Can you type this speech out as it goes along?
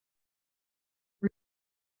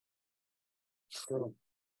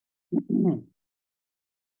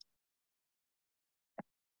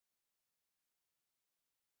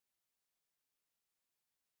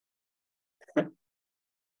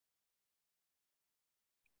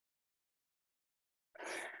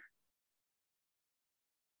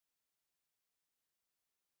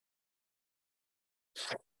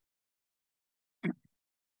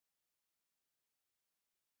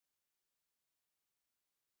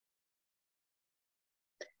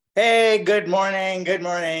Hey, good morning. Good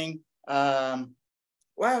morning. Wow,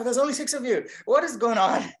 there's only 6 of you. What is going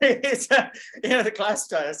on? It's the class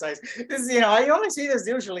size. This is, I only see this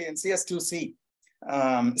usually in CS2C.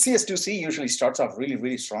 CS2C usually starts off really,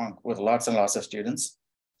 really strong with lots and lots of students.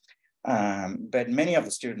 But many of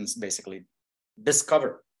the students basically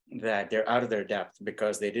discover that they're out of their depth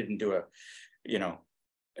because they didn't do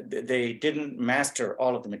they didn't master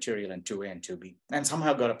all of the material in 2A and 2B and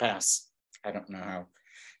somehow got a pass. I don't know how.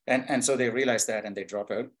 And so they realize that and they drop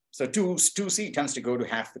out. So 2C tends to go to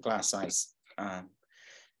half the class size. But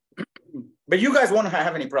you guys won't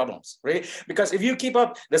have any problems, right? Because if you keep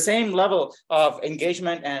up the same level of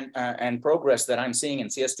engagement and progress that I'm seeing in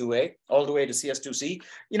CS2A all the way to CS2C,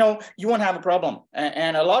 you won't have a problem.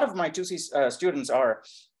 And a lot of my 2C students are,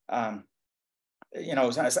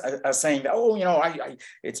 saying, oh,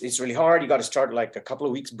 it's really hard. You got to start like a couple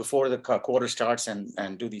of weeks before the quarter starts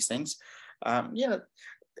and do these things.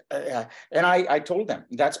 And I told them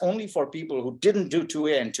that's only for people who didn't do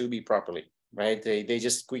 2A and 2B properly, right? They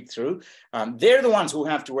just squeak through. They're the ones who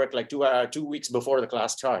have to work like 2 weeks before the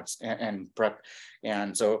class starts and prep.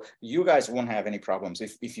 And so you guys won't have any problems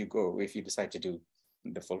if you decide to do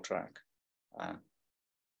the full track.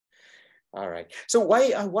 All right. So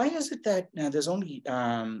why is it that there's only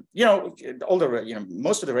most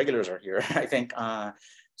of the regulars are here, I think.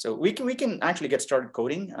 So we can actually get started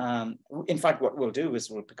coding. In fact, what we'll do is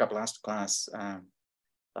we'll pick up last class's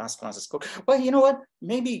code. Well, you know what?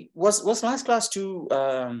 Maybe was last class too.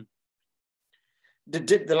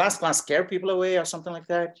 Did the last class scare people away or something like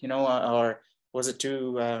that? Or was it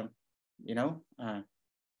too?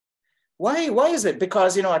 Why is it?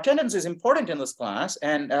 Because attendance is important in this class,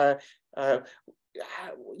 and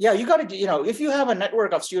yeah, you got to, if you have a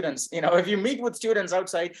network of students, if you meet with students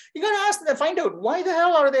outside, you got to ask them, find out why the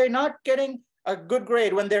hell are they not getting a good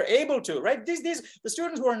grade when they're able to, right? The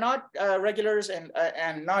students who are not regulars and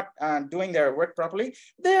not doing their work properly,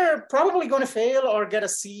 they're probably going to fail or get a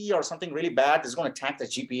C or something really bad that's going to tank the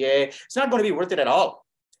GPA. It's not going to be worth it at all.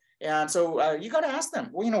 And so you got to ask them,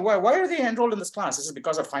 why are they enrolled in this class? Is it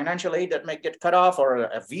because of financial aid that might get cut off, or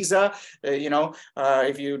a visa?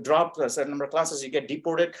 If you drop a certain number of classes, you get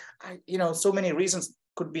deported. So many reasons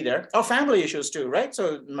could be there. Or family issues too, right?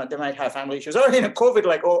 So they might have family issues. Or COVID,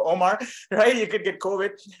 like Omar, right? You could get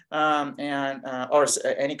COVID or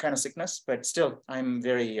any kind of sickness. But still, I'm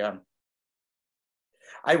very.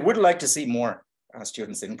 I would like to see more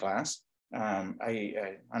students in class.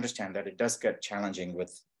 I understand that it does get challenging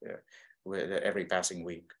with every passing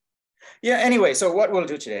week. Yeah, anyway, so what we'll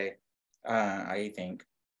do today, I think,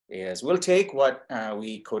 is we'll take what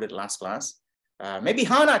we coded last class. Maybe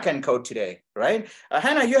Hannah can code today, right?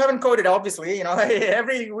 Hannah, you haven't coded, obviously.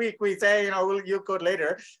 Every week we say, you'll code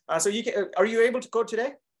later. So are you able to code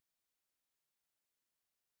today?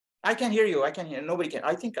 I can hear you. I can hear. Nobody can.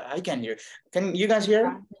 I think I can hear. Can you guys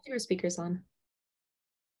hear? Put your speakers on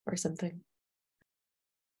or something.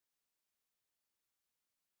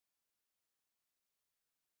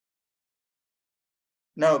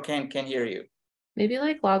 No, can't hear you. Maybe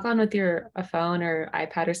like log on with a phone or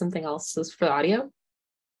iPad or something else for the audio.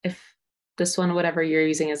 If this one, whatever you're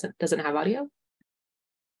using, doesn't have audio.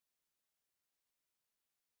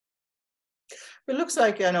 It looks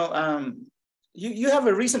like you have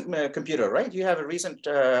a recent computer, right? You have a recent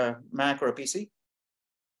Mac or a PC,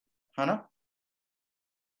 Hannah?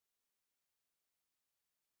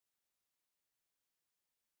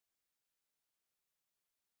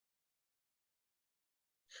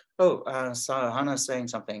 Oh, so Hannah's saying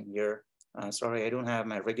something here. Sorry, I don't have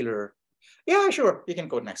my regular. Yeah, sure. You can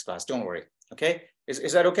code next class. Don't worry. Okay.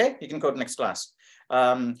 Is that okay? You can code next class.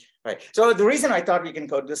 Right. So the reason I thought we can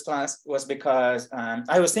code this class was because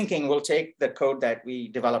I was thinking we'll take the code that we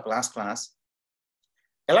developed last class.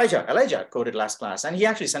 Elijah coded last class, and he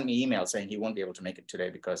actually sent me email saying he won't be able to make it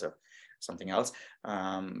today because of something else.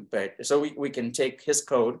 But so we can take his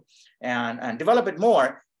code and develop it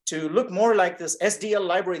more to look more like this SDL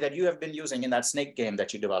library that you have been using in that snake game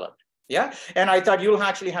that you developed. Yeah. And I thought you'll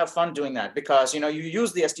actually have fun doing that because, you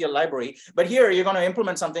use the SDL library, but here you're going to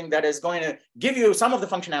implement something that is going to give you some of the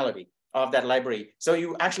functionality. of that library. So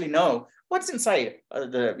you actually know what's inside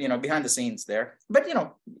the, behind the scenes there. But,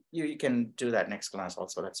 you can do that next class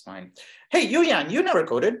also. That's fine. Hey, Yuyan, you never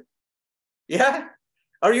coded. Yeah.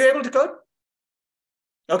 Are you able to code?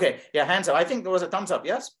 Okay. Yeah. Hands up. I think there was a thumbs up.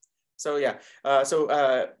 Yes. So yeah.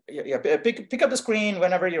 Pick up the screen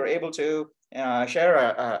whenever you're able to. Share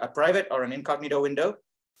a private or an incognito window,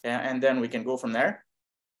 and then we can go from there.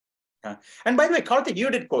 And by the way, Karthik, you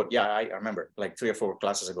did code. Yeah, I remember, like 3 or 4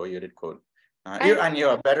 classes ago, you did code. And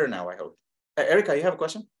you're better now, I hope. Erica, you have a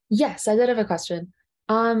question? Yes, I did have a question.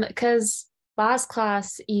 Because last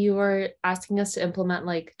class you were asking us to implement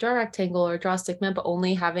like draw a rectangle or draw a segment, but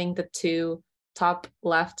only having the 2 top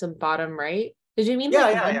left and bottom right. Did you mean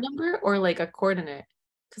like one number or like a coordinate?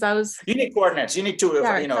 Because I was. You need coordinates. You need 2.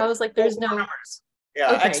 I was like, there's no numbers.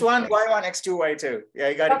 Yeah, okay. X1, Y1, X2, Y2. Yeah,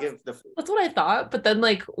 you got to give the. That's what I thought, but then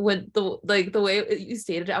like when the way you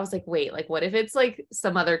stated it, I was like, wait, like what if it's like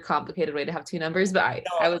some other complicated way to have 2 numbers? But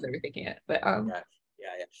I was overthinking it. But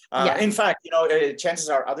yeah. In fact, chances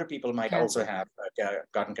are other people might also have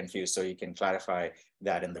gotten confused. So you can clarify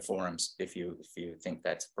that in the forums if you think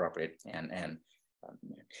that's appropriate. And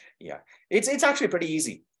it's actually pretty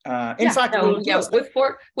easy. In fact, with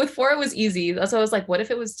four it was easy. So I was like, what if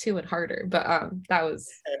it was 2 and harder? But that was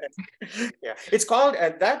yeah. It's called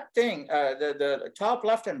that thing, the top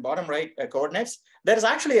left and bottom right coordinates. That is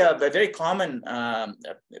actually a very common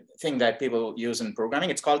thing that people use in programming.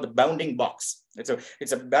 It's called the bounding box.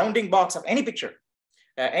 It's a bounding box of any picture.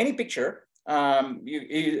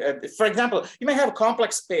 For example, you may have a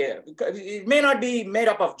complex space. It may not be made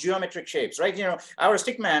up of geometric shapes, right? Our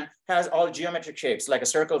stick man has all geometric shapes, like a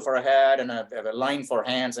circle for a head and a line for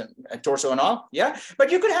hands and a torso and all. Yeah,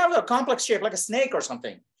 but you could have a complex shape like a snake or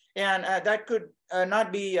something, and that could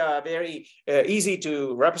not be very easy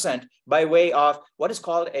to represent by way of what is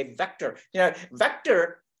called a vector.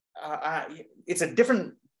 Vector. It's a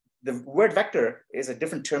different. The word vector is a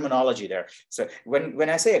different terminology there. So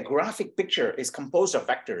when I say a graphic picture is composed of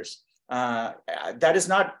vectors, that is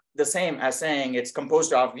not the same as saying it's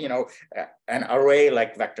composed of, an array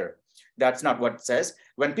like vector. That's not what it says.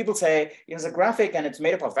 When people say it's a graphic and it's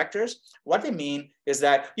made up of vectors, what they mean is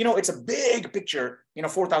that, it's a big picture,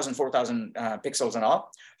 4,000 pixels and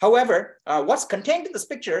all. However, what's contained in this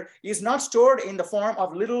picture is not stored in the form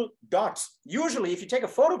of little dots. Usually, if you take a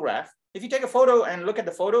photo and look at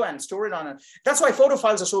the photo and store it that's why photo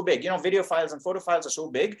files are so big. Video files and photo files are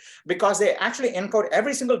so big because they actually encode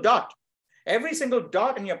every single dot. Every single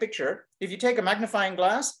dot in your picture, if you take a magnifying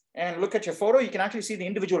glass and look at your photo, you can actually see the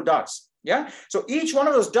individual dots. Yeah. So each one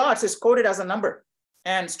of those dots is coded as a number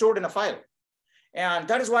and stored in a file. And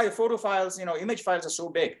that is why the photo files, image files are so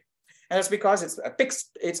big. And that's because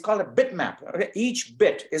it's called a bitmap. Okay? Each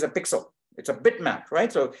bit is a pixel. It's a bitmap,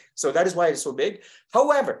 right? So that is why it's so big.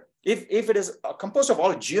 However, if it is composed of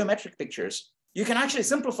all geometric pictures, you can actually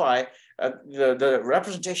simplify the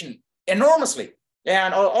representation enormously,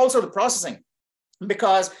 and also the processing,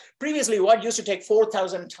 because previously what used to take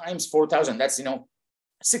 4,000 times 4,000, that's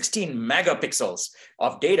 16 megapixels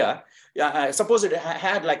of data. Suppose it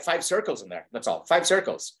had like 5 circles in there. That's all, 5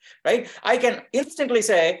 circles, right? I can instantly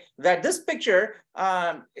say that this picture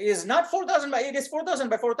is not 4,000 by, it is 4,000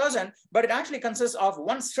 by 4,000, but it actually consists of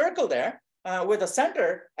one circle there with a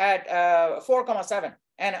center at 4,7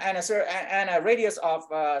 and a radius of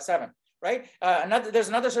 7, right? There's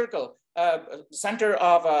another circle, center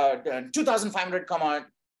of 2,500,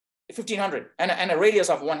 1,500, and a radius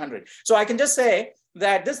of 100. So I can just say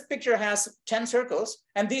that this picture has 10 circles,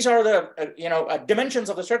 and these are the dimensions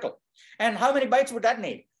of the circle. And how many bytes would that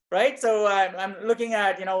need, right? So I'm looking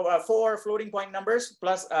at 4 floating point numbers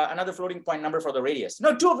plus another floating point number for the radius.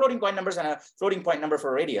 No, 2 floating point numbers and a floating point number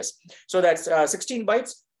for radius. So that's 16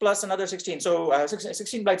 bytes plus another 16. So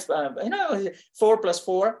 16 bytes, 4 plus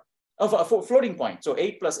 4 of a floating point. So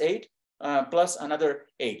 8 plus 8 plus another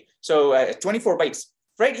 8. So 24 bytes,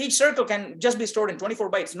 right? Each circle can just be stored in 24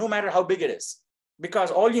 bytes, no matter how big it is,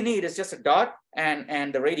 because all you need is just a dot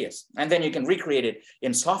and the radius, and then you can recreate it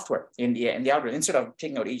in software in the algorithm instead of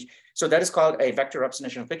taking out each. So that is called a vector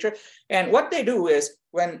representation of picture. And what they do is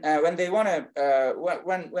when they want to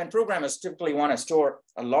when programmers typically want to store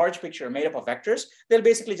a large picture made up of vectors, they'll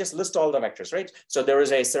basically just list all the vectors, right? So there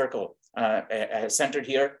is a circle centered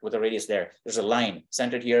here with a radius there. There's a line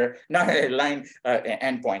centered here, not a line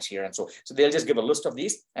endpoints here, and so they'll just give a list of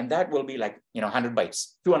these, and that will be like 100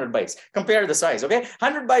 bytes, 200 bytes. Compare the size, okay?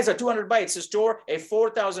 100 bytes or 200 bytes to store a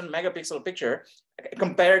 4,000 megapixel picture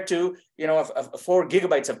compared to 4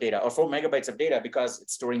 gigabytes of data or 4 megabytes of data, because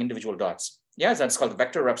it's storing individual dots. Yes, that's called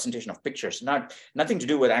vector representation of pictures. Nothing to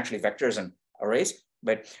do with actually vectors and arrays.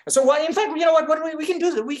 But so what, in fact, you know what we can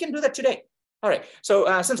do that. We can do that today. All right.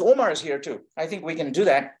 So since Omar is here too, I think we can do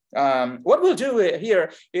that. What we'll do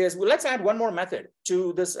here is let's add one more method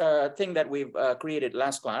to this thing that we've created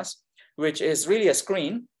last class, which is really a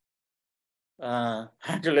screen.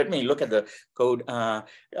 Let me look at the code.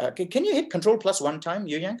 Can you hit Control plus one time,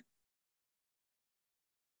 Yu Yang?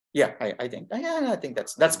 Yeah, I think. Yeah, I think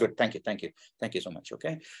that's good. Thank you so much.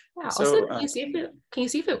 Okay. Yeah. So, Also, can you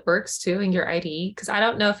see if it works too in your IDE? Because I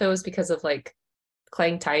don't know if it was because of like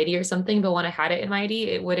Clang tidy or something, but when I had it in my IDE,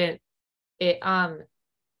 it wouldn't. It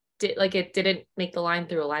it didn't make the line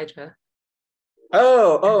through Elijah.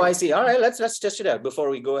 Oh, I see. All right, let's test it out before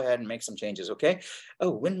we go ahead and make some changes. Okay.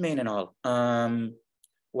 Oh, wind main and all.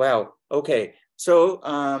 Wow. Okay. So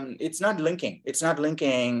it's not linking. It's not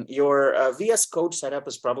linking. Your VS Code setup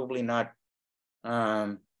is probably not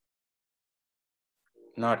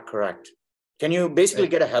correct. Can you basically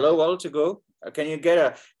get a hello world to go? Can you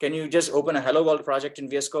just open a hello world project in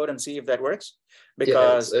VS Code and see if that works?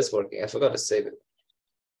 Because yeah, it's working. I forgot to save it.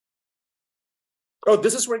 Oh,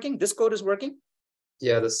 this is working. This code is working.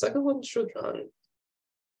 Yeah, the second one should run.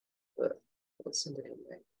 But let's send it in.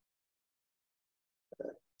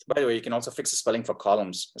 By the way, you can also fix the spelling for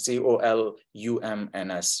columns.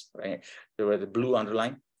 COLUMNS, right? The blue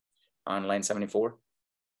underline on line 74.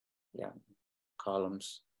 Yeah,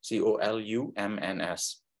 columns.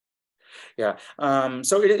 COLUMNS. Yeah.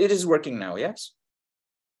 So it is working now. Yes.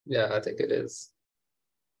 Yeah, I think it is.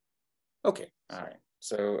 Okay. All right.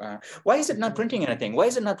 So why is it not printing anything? Why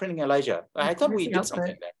is it not printing Elijah? I thought we did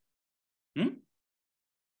something there.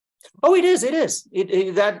 Oh, it is.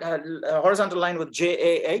 That horizontal line with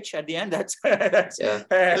JAH at the end. That's yeah.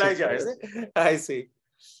 Elijah, is it? I see.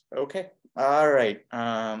 Okay. All right.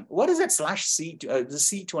 What is that /C? The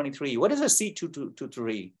C23. What is a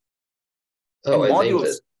C223? Oh, and I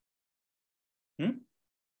modules. named it.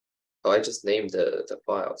 Oh, I just named the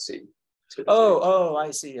file C. Oh, I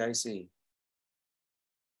see.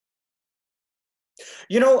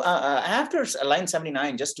 You know, after line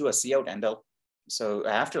 79, just do a cout endl. So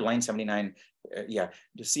after line 79, yeah,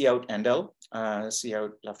 the cout endl,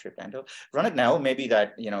 cout left shift endl. Run it now. Maybe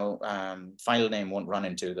that, you know, file name won't run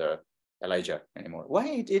into the Elijah anymore. Why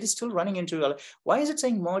it is still running into? Why is it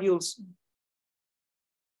saying modules?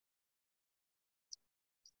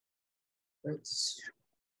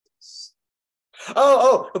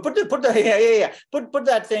 Oh, put the put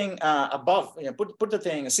that thing above. You know, put the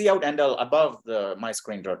thing cout endl above the my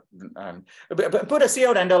screen. Put a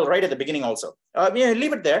cout endl right at the beginning also. Yeah,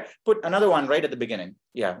 leave it there. Put another one right at the beginning.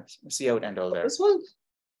 Yeah, cout endl there. This one.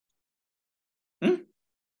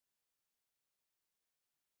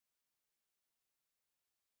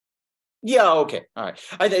 Yeah, okay, all right.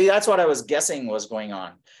 That's what I was guessing was going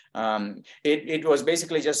on. It was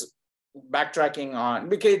basically just backtracking on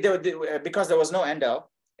because there was no endl.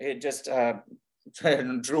 It just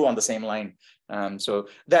drew on the same line. So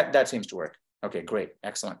that seems to work. Okay, great,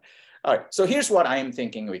 excellent. All right, so here's what I'm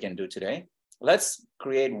thinking we can do today. Let's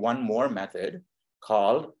create one more method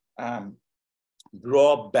called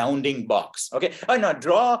draw bounding box. Okay, no,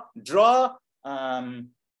 draw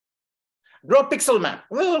pixel map.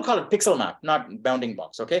 We'll call it pixel map, not bounding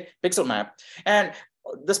box. Okay, pixel map. And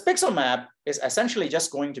this pixel map is essentially just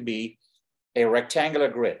going to be a rectangular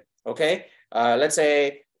grid. Okay, let's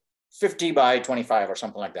say 50 by 25 or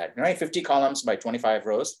something like that, right? 50 columns by 25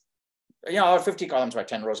 rows, you know, or 50 columns by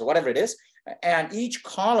 10 rows or whatever it is. And each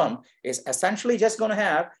column is essentially just going to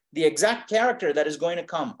have the exact character that is going to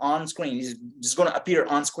come on screen. Is just going to appear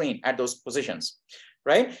on screen at those positions,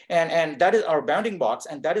 right? And that is our bounding box.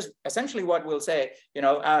 And that is essentially what we'll say, you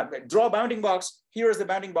know, draw a bounding box. Here is the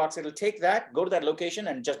bounding box. It'll take that, go to that location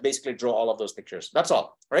and just basically draw all of those pictures. That's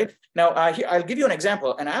all, right? Now, here, I'll give you an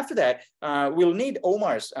example. And after that, we'll need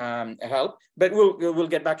Omar's help, but we'll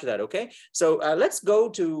get back to that, okay? So let's go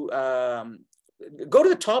to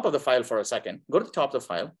the top of the file for a second. Go to the top of the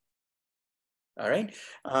file. All right.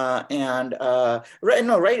 Right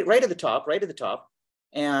at the top, right at the top.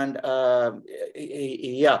 And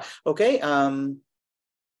yeah, okay.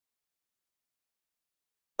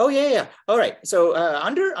 Oh yeah. All right. So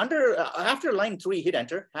after line 3, hit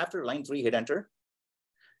enter. After line 3, hit enter,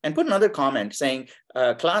 and put another comment saying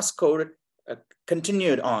class code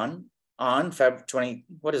continued on Feb 20.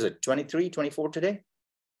 What is it? 23, 24 today?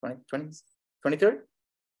 23rd?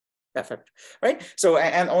 Yeah, Feb. Right. So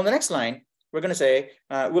and on the next line, we're going to say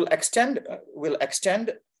we'll extend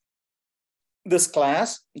this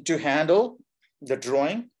class to handle the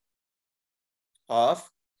drawing of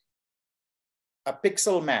a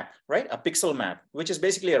pixel map, right? A pixel map, which is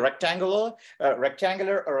basically a rectangular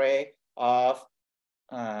array of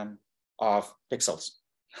of pixels,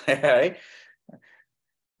 right?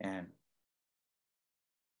 And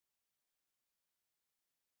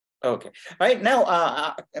okay, right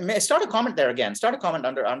now, start a comment there again. Start a comment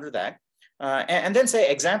under that, and then say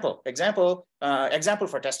example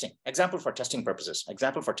for testing. Example for testing purposes.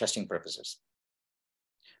 Example for testing purposes.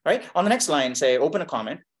 Right. On the next line, say open a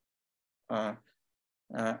comment, and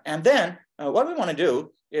then what we want to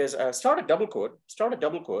do is start a double quote. Start a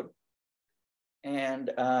double quote, and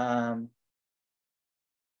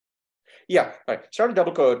yeah, right. Start a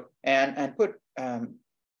double quote and put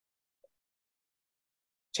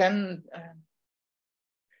 10.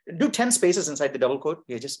 Do 10 spaces inside the double quote.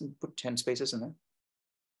 Yeah, just put 10 spaces in there.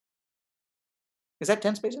 Is that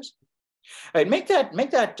 10 spaces? All right, make that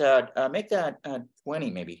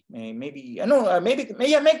 20 maybe. Maybe make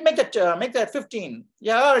that 15.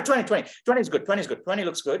 Yeah, all right, 20 is good. 20 is good. 20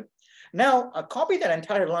 looks good. Now copy that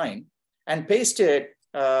entire line and paste it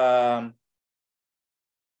 10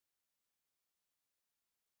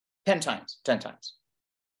 times. 10 times.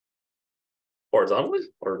 Horizontally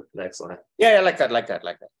or next line? Yeah, like that.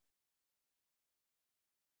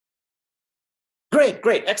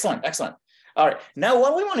 Great, excellent. All right, now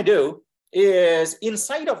what we want to do is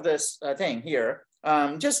inside of this thing here,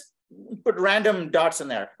 just put random dots in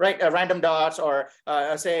there, right? Random dots, or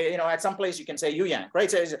say, at some place you can say Yu-Yang, right?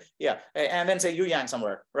 So, yeah, and then say Yu-Yang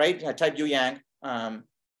somewhere, right? Type Yu-Yang,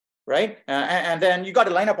 right? And then you got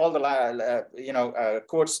to line up all the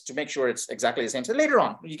quotes to make sure it's exactly the same. So later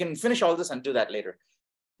on, you can finish all this and do that later.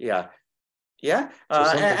 Yeah.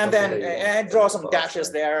 And then draw some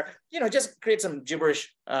dashes there. Just create some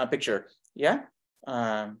gibberish picture. Yeah.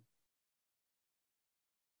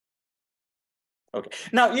 Okay.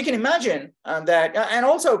 Now you can imagine that, and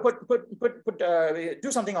also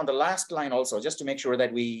do something on the last line also, just to make sure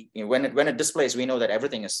that we, when it displays, we know that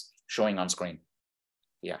everything is showing on screen.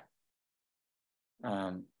 Yeah.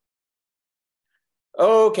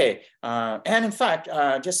 Okay, and in fact,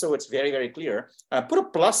 just so it's very, very clear, put a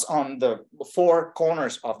plus on the 4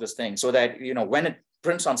 corners of this thing so that, when it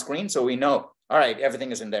prints on screen, so we know, all right,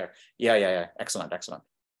 everything is in there. Yeah. Excellent.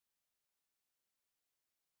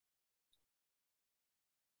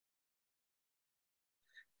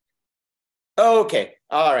 Okay,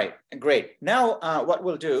 all right, great. Now, what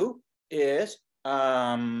we'll do is,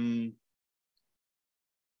 all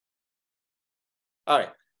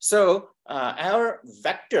right, so our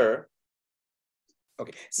vector,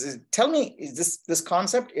 okay, so tell me, is this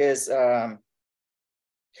concept is,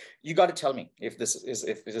 you got to tell me if this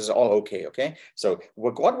is all okay? So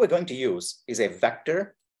what we're going to use is a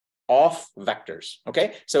vector of vectors,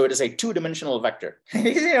 okay? So it is a 2-dimensional vector.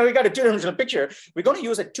 We got a 2-dimensional picture. We're going to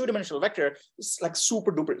use a 2-dimensional vector. It's like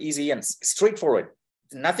super duper easy and straightforward.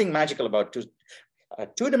 Nothing magical about a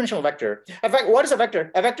 2-dimensional vector. In fact, what is a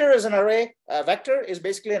vector? A vector is an array. A vector is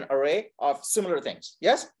basically an array of similar things.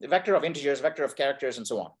 Yes, the vector of integers, vector of characters, and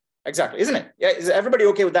so on. Exactly, isn't it? Yeah, is everybody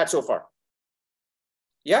okay with that so far?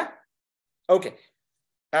 Yeah. Okay.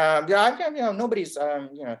 Nobody's, all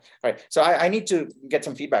right. So I need to get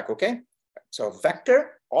some feedback. Okay. So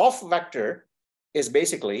vector of vector is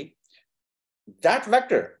basically that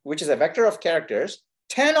vector, which is a vector of characters,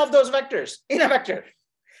 10 of those vectors in a vector.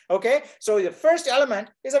 Okay, so the first element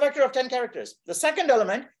is a vector of 10 characters. The second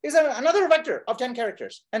element is another vector of 10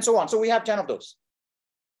 characters, and so on. So we have 10 of those.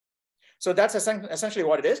 So that's essentially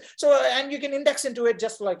what it is. So, and you can index into it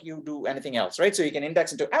just like you do anything else, right? So you can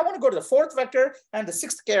index into, I want to go to the 4th vector and the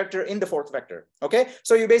 6th character in the 4th vector, okay?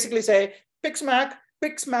 So you basically say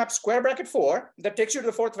pixmap square bracket 4, that takes you to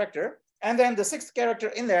the 4th vector, and then the 6th character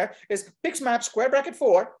in there is pixmap square bracket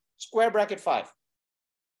 4, square bracket 5,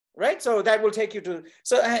 right? So that will take you to,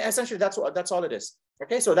 so essentially that's all it is.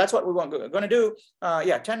 Okay, so that's what we're going to do.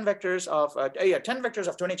 10 vectors of 10 vectors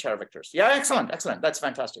of 20 char vectors. Yeah, excellent. That's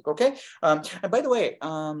fantastic. Okay, and by the way,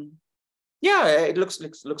 yeah, it looks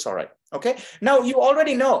all right. Okay, now you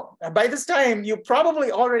already know. By this time, you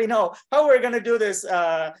probably already know how we're going to do this.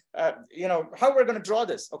 How we're going to draw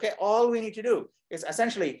this. Okay, all we need to do is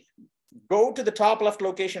essentially go to the top left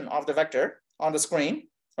location of the vector on the screen.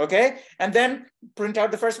 Okay, and then print out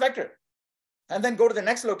the first vector, and then go to the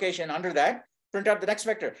next location under that. Print out the next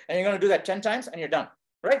vector, and you're going to do that 10 times, and you're done,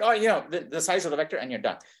 right? Or the size of the vector, and you're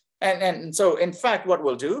done. And so, in fact, what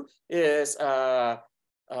we'll do is, well,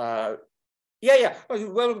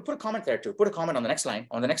 we'll put a comment there too. Put a comment on the next line.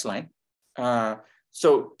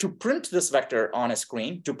 So to print this vector on a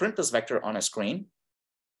screen,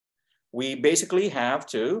 we basically have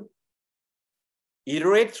to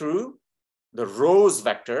iterate through the rows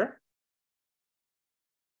vector.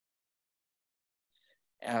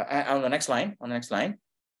 On the next line,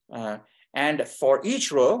 and for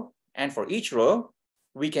each row, And for each row,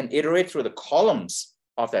 we can iterate through the columns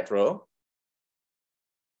of that row,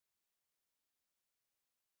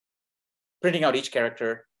 printing out each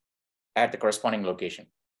character at the corresponding location.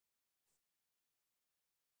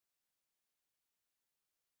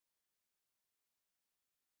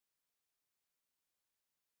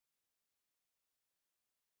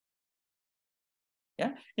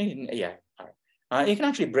 Yeah, yeah. You can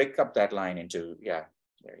actually break up that line into, yeah,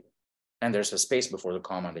 there you go. And there's a space before the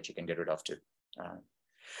comma that you can get rid of too.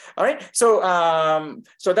 All right, so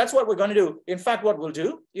so that's what we're going to do. In fact, what we'll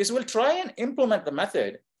do is we'll try and implement the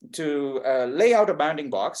method to lay out a bounding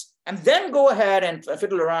box, and then go ahead and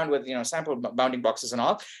fiddle around with sample bounding boxes and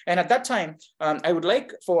all. And at that time, I would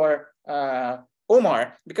like for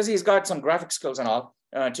Omar, because he's got some graphic skills and all,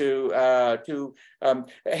 hey,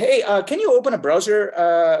 can you open a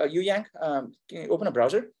browser, Yang? Can you open a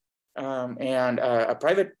browser and a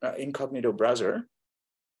private incognito browser?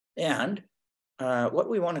 And what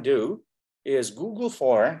we want to do is Google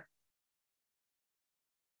for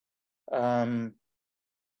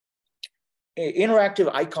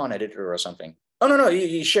interactive icon editor or something. Oh no,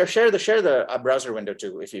 you share the browser window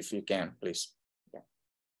too, if you can, please.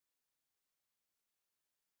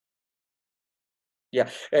 Yeah,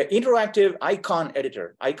 interactive icon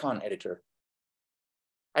editor. I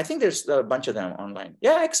think there's a bunch of them online.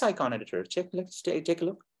 Yeah, X icon editor. Let's take a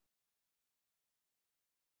look.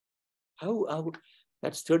 How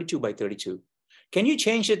that's 32 by 32. Can you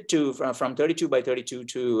change it to from 32 by 32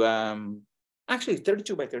 to actually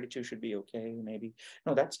 32 by 32 should be okay, maybe.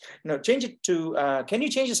 No, change it to can you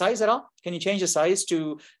change the size at all? Can you change the size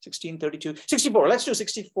to 1632? 64. Let's do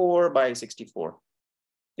 64 by 64.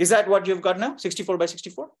 Is that what you've got now? 64 by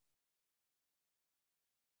 64?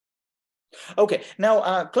 Okay,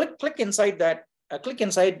 now click inside that, click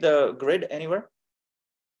inside the grid anywhere.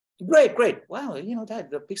 Great. Wow,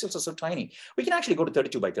 that the pixels are so tiny. We can actually go to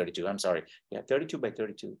 32 by 32. I'm sorry. Yeah, 32 by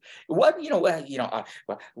 32. What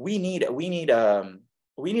we need a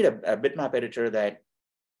bitmap editor that.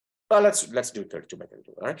 Well, let's do 32 by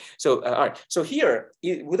 32. All right. So all right. So here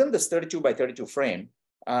within this 32 by 32 frame,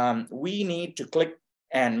 we need to click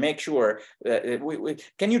and make sure that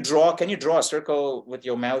can you draw a circle with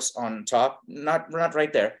your mouse on top? Not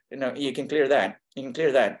right there. You can clear that.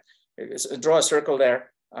 Draw a circle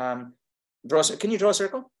there. Can you draw a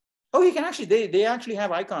circle? Oh, you can actually, they actually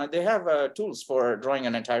have icon. They have tools for drawing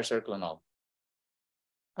an entire circle and all.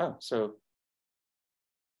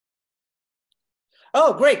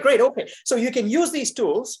 Oh, great. Okay. So you can use these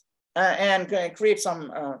tools and create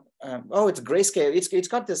some, it's grayscale. It's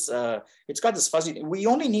got this fuzzy, we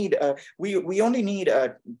only need,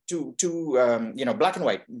 two black and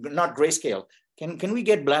white, not grayscale. Can we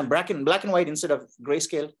get black and white instead of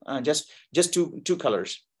grayscale? Just two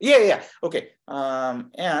colors. Yeah. Okay.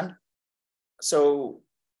 And so,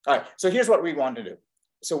 all right. So here's what we want to do.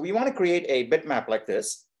 So we want to create a bitmap like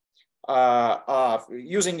this, of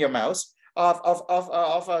using your mouse of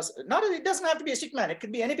us. It doesn't have to be a stick man. It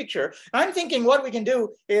could be any picture. I'm thinking what we can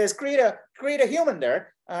do is create a human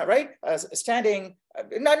there, right? Standing,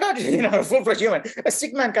 not full-fledged human, a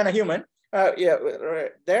stick man kind of human.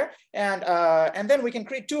 There, and then we can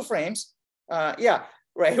create two frames. Yeah,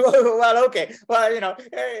 right. Well, okay.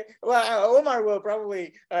 Well, Omar will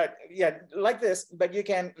probably, like this. But you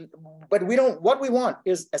can. But we don't. What we want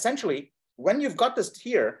is essentially when you've got this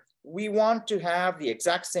here, we want to have the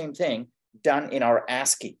exact same thing done in our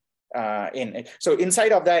ASCII. So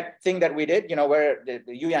inside of that thing that we did, where the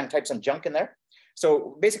Yang typed some junk in there.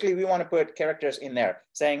 So basically, we want to put characters in there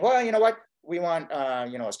saying, well, you know what? We want,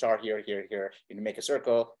 a star here, you make a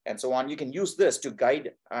circle and so on. You can use this to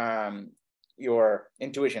guide your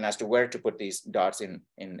intuition as to where to put these dots in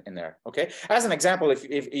there, okay? As an example,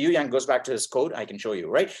 if Yang goes back to his code, I can show you,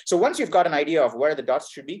 right? So once you've got an idea of where the dots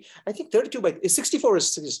should be, I think 32 by 64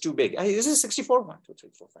 is too big. Is this 64? 1, 2, 3,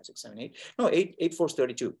 4, 5, 6, 7, 8. No, 8, 4 is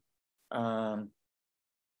 32. I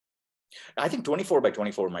think 24 by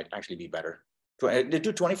 24 might actually be better.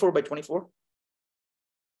 Do 24 by 24?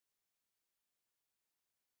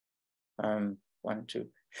 1, 2.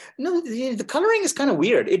 No, the coloring is kind of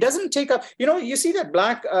weird. It doesn't take up, you see that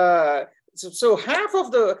black, so half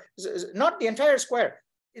of the, not the entire square.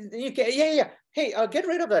 You can, yeah. Hey, get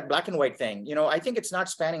rid of that black and white thing. I think it's not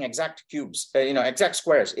spanning exact cubes, exact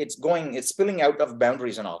squares. It's spilling out of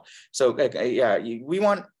boundaries and all. So yeah, we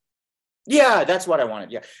want, yeah, that's what I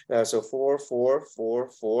wanted. Yeah. So 4, 4,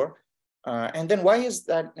 4, 4. And then why is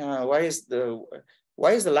that, why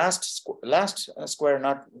is the last square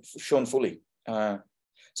not shown fully?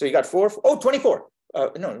 So you got 4, 24.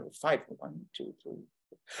 No, 5. 1, 2, 3,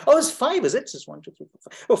 Oh, it's 5, is it? It's 1, 2, 3,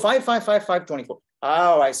 4, 5. Oh, 5, 5, 5, 5, 24.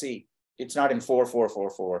 Oh, I see. It's not in 4, 4, 4,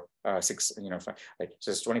 4, 6, 5. Right.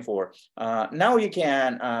 So it's 24. Now you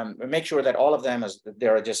can make sure that all of them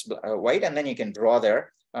they're just white, and then you can draw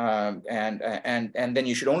there. And then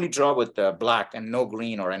you should only draw with black and no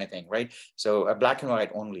green or anything, right? So black and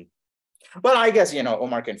white only. Well, I guess,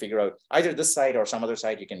 Omar can figure out either this side or some other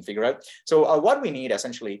side you can figure out. So what we need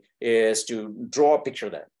essentially is to draw a picture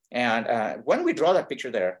there. And when we draw that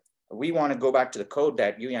picture there, we want to go back to the code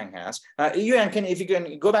that Yang has. Yang, if you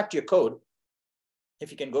can go back to your code,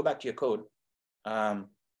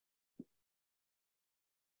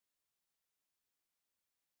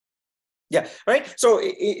 yeah, right. So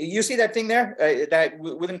you see that thing there, that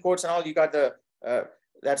within quotes and all, you got the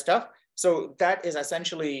that stuff. So that is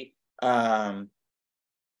essentially, that's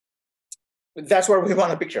where we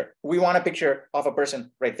want a picture. We want a picture of a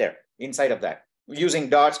person right there inside of that, using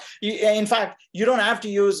dots. In fact, you don't have to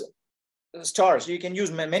use stars. You can use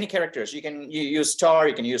many characters. You can use star,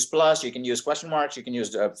 you can use plus, you can use question marks, you can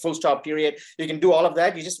use full stop, period. You can do all of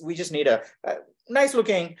that. We just need a nice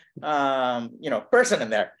looking person in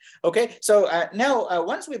there. Okay, so now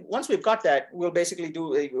once we've got that, we'll basically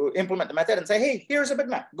implement the method and say, hey, here's a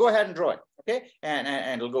bitmap, go ahead and draw it. Okay,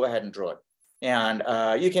 and it'll go ahead and draw it. And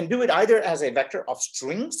you can do it either as a vector of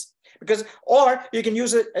strings, or you can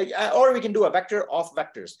use it, or we can do a vector of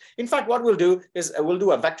vectors. In fact, what we'll do is we'll do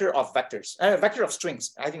a vector of vectors, a vector of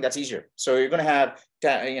strings. I think that's easier. So you're going to have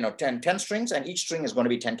 10 strings, and each string is going to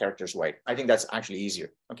be 10 characters wide. I think that's actually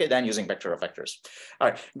easier, okay, than using vector of vectors. All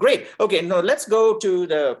right, great. Okay, now let's go to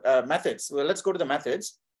the methods. Well, let's go to the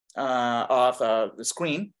methods of the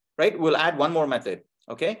screen, right? We'll add one more method.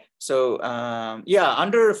 Okay, so yeah,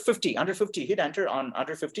 under 50, hit enter on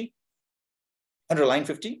under 50, under line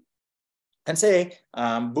 50, and say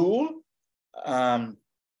bool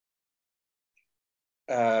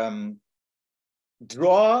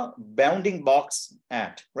draw bounding box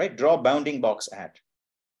at, right? Draw bounding box at.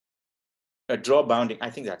 Draw bounding, I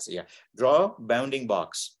think that's, yeah, draw bounding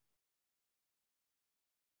box.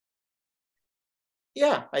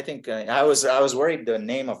 Yeah, I think I was worried the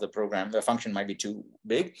name of the program, the function might be too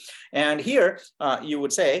big. And here you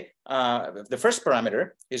would say the first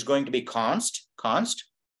parameter is going to be const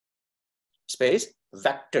space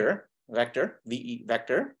vector, VE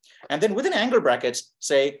vector, and then within angle brackets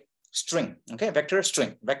say string. Okay, vector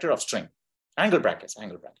string, vector of string, angle brackets.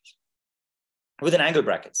 Within angle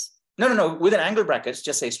brackets. No, within angle brackets,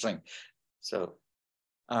 just say string. So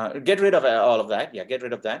get rid of all of that. Yeah, get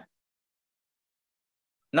rid of that.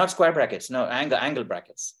 Not square brackets, no, angle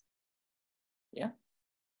brackets. Yeah.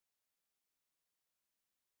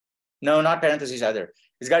 No, not parentheses either.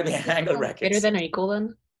 It's got to be angle brackets. Greater than or equal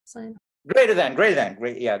than sign? Greater than,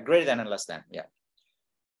 yeah, greater than and less than, yeah.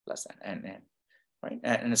 Less than, and right?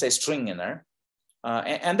 And say string in there.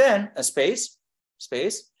 And then a space,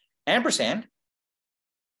 ampersand,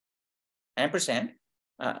 and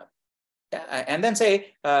then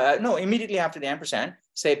say, no, immediately after the ampersand,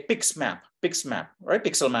 say pix map, right?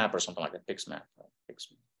 Pixel map or something like that, pix map.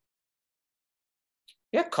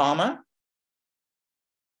 Yeah, comma.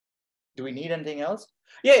 Do we need anything else?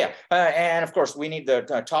 Yeah. And of course, we need the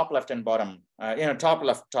top left and bottom, top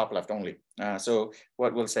left only. So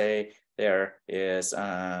what we'll say there is,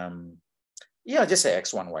 yeah, just say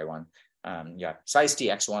x1, y1. Yeah, size t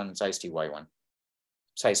x1, size t y1,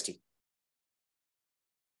 size t.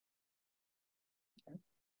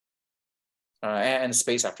 And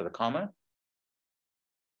space after the comma.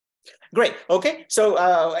 Great. Okay. So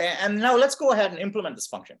and now let's go ahead and implement this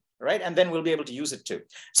function, right? And then we'll be able to use it too.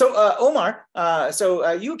 So Omar,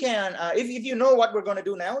 you can, if you know what we're going to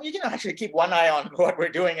do now, you can actually keep one eye on what we're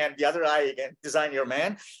doing, and the other eye you can design your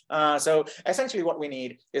man. So essentially, what we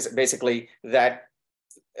need is basically that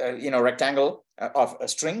rectangle of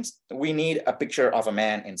strings. We need a picture of a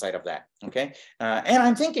man inside of that. Okay, and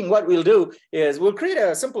I'm thinking what we'll do is we'll create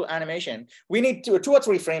a simple animation. We need two or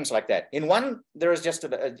three frames like that. In one, there is just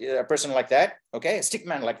a person like that. Okay, a stick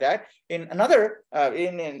man like that. In another,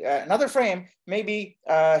 in another frame, maybe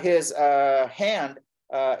his hand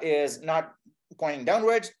is not pointing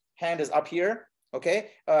downwards. Hand is up here. Okay,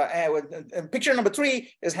 and picture number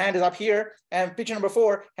 3, his hand is up here, and picture number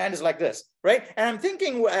 4, hand is like this, right? And I'm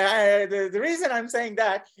thinking the reason I'm saying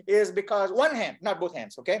that is because one hand, not both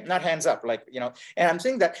hands, okay, not hands up, like, and I'm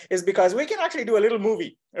saying that is because we can actually do a little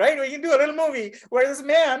movie, right? We can do a little movie where this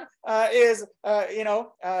man is,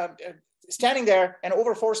 standing there, and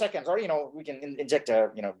over 4 seconds, or we can inject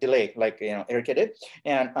a delay, like Erica did,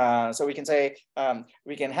 and so we can say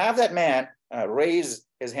we can have that man raise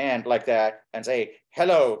his hand like that and say,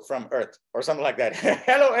 hello from Earth or something like that.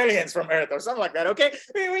 Hello aliens from Earth or something like that. Okay.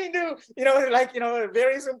 We do, like, a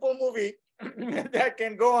very simple movie that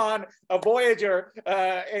can go on a Voyager,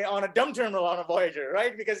 on a dumb terminal on a Voyager,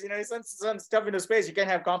 right? Because, some stuff into space, you can't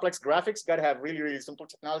have complex graphics, got to have really, really simple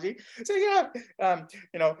technology. So you have,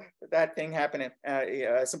 that thing happening,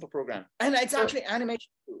 a simple program. And it's actually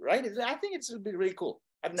animation, right? I think it would be really cool.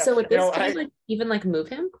 So with this, can you even move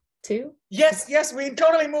him too? Yes, we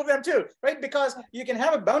totally move them too, right? Because you can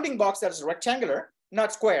have a bounding box that is rectangular,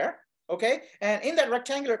 not square, okay? And in that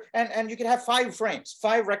rectangular, and you can have 5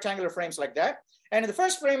 rectangular frames like that. And in the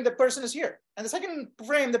first frame, the person is here. And the second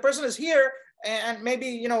frame, the person is here and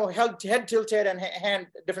maybe, head tilted and hand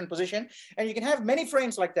different position. And you can have many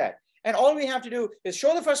frames like that. And all we have to do is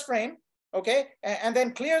show the first frame, okay? And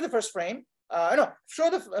then clear the first frame. Show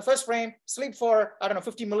the first frame, sleep for,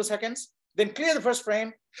 50 milliseconds, then clear the first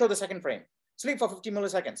frame, show the second frame, sleep for 50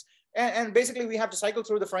 milliseconds. And basically we have to cycle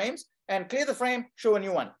through the frames and clear the frame, show a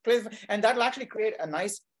new one. And that'll actually create a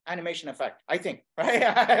nice animation effect, I think,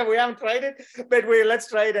 right? We haven't tried it, but let's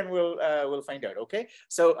try it and we'll find out, okay?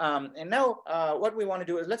 So, and now what we want to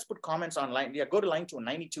do is let's put comments on line, go to line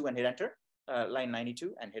 92 and hit enter, line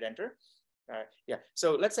 92 and hit enter.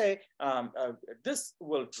 So let's say this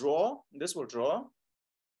will draw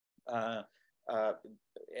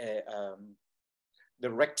the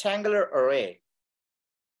rectangular array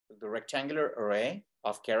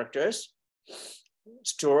of characters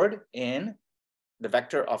stored in the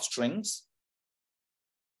vector of strings,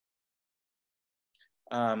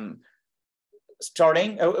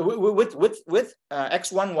 starting with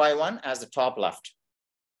x1, y1 as the top left.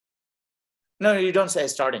 No, you don't say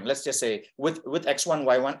starting. Let's just say with x1,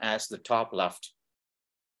 y1 as the top left.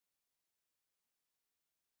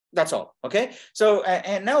 That's all, okay? So,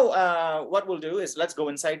 and now what we'll do is let's go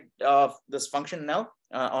inside of this function now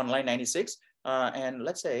on line 96. And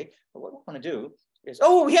let's say what we want to do is,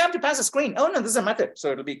 we have to pass a screen. Oh, no, this is a method.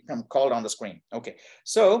 So it'll become called on the screen. Okay,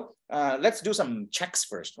 so let's do some checks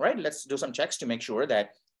first, right? Let's do some checks to make sure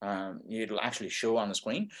that it'll actually show on the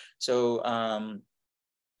screen. So,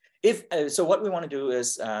 so what we want to do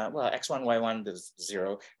is, x1, y1 is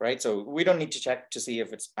 0, right? So we don't need to check to see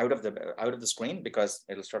if it's out of the screen because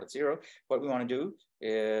it'll start at 0. What we want to do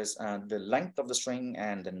is the length of the string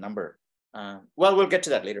and the number. We'll get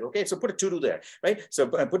to that later. Okay, so put a to do there, right? So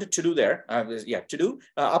put a to do there. To do,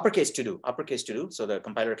 uppercase to do, so the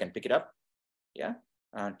compiler can pick it up. Yeah,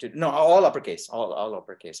 all uppercase, all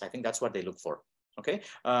uppercase. I think that's what they look for. Okay.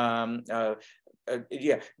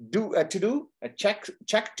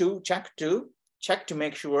 Check to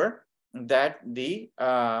make sure that the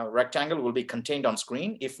rectangle will be contained on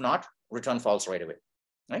screen. If not, return false right away,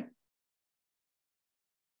 right?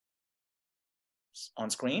 On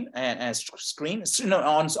screen and as screen, no,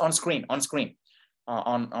 on screen, on screen,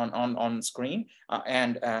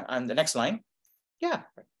 and the next line. Yeah,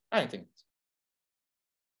 I think.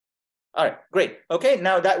 All right, great. Okay,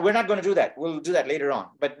 now that we're not going to do that. We'll do that later on,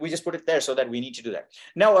 but we just put it there so that we need to do that.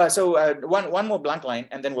 Now, one more blank line,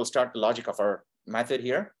 and then we'll start the logic of our method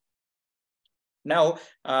here. Now,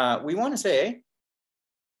 we want to say,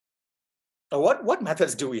 what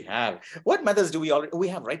methods do we have? What methods do we already? We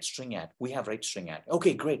have write string at. We have write string at.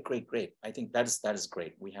 Okay, great. I think that is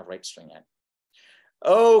great. We have write string at.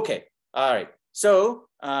 Okay, all right. So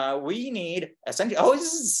we need essentially,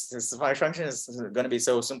 this function is going to be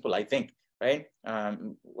so simple, I think, right?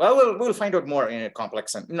 We'll find out more in a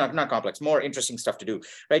complex and not complex, more interesting stuff to do,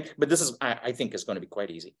 right? But this is, I think, is going to be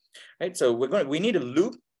quite easy, right? So we need a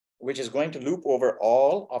loop, which is going to loop over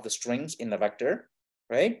all of the strings in the vector,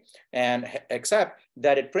 right? And except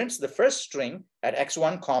that it prints the first string at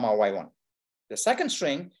x1, y1. The second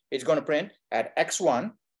string is going to print at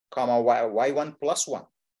x1, y1 plus 1.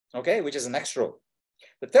 Okay, which is the next row.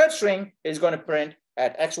 The third string is going to print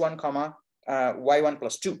at x1, y1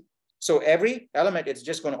 plus 2. So every element is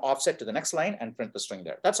just going to offset to the next line and print the string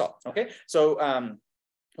there. That's all. Okay, so what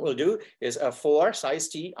we'll do is for size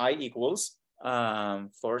t I equals x1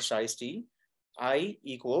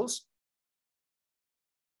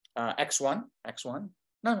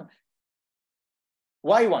 no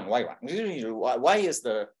y1 y is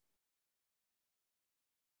the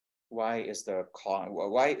column. Y is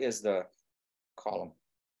the column.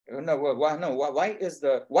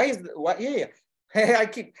 I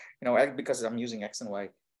keep, because I'm using x and y,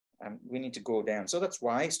 we need to go down. So that's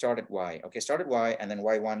y, start at y. Okay, start at y, and then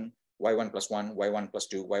y1 plus 1, y1 plus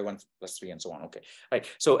 2, y1 plus 3, and so on. Okay, all right.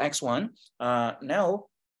 So x1 now,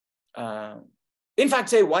 in fact,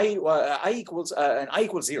 say I equals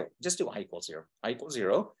 0. Just do I equals 0. I equals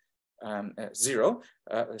 0. 0,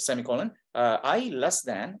 semicolon, I is less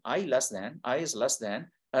than,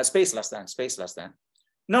 space less than.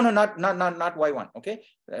 No, not Y1, okay?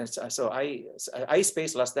 So I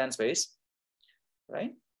space less than space,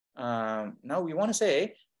 right? Now we want to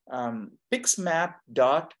say pixmap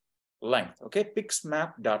dot length, okay?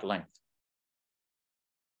 Pixmap dot length.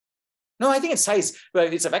 No, I think it's size.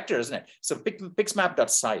 Well, it's a vector, isn't it? So pixmap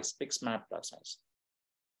dot size, pixmap dot size.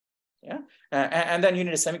 Yeah, and then you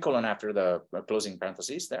need a semicolon after the closing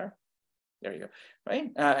parentheses there. There you go,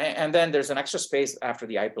 right? And then there's an extra space after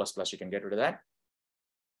the I++. You can get rid of that.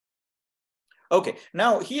 Okay,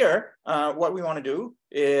 now here, what we want to do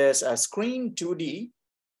is screen 2D.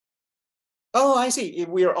 Oh, I see.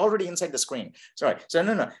 We are already inside the screen. Sorry. So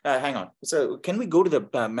no, hang on. So can we go to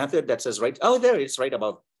the method that says right? Oh, there it's right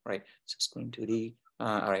above. Right. So screen 2D.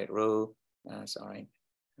 All right. Row. Sorry.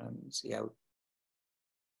 See out.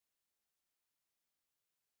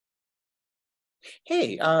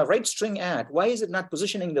 Hey, right string at. Why is it not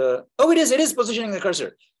positioning the? Oh, it is. It is positioning the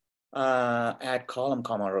cursor. At column,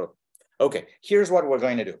 comma, row. Okay. Here's what we're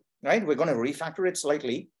going to do. Right, we're going to refactor it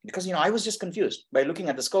slightly because I was just confused by looking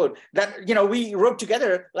at this code that we wrote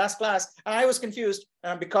together last class, and I was confused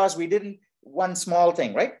because we didn't one small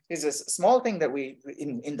thing. Right, is a small thing that we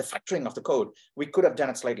in the factoring of the code we could have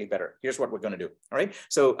done it slightly better. Here's what we're going to do. All right,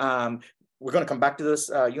 so we're going to come back to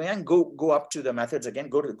this. Yuan, go up to the methods again.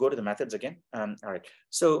 Go to the methods again. All right.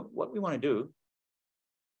 So what we want to do.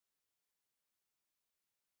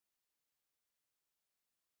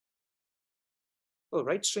 Oh,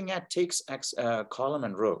 right string at takes X column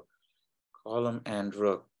and row. Oh,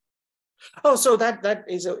 so that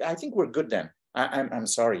is. I think we're good then. I'm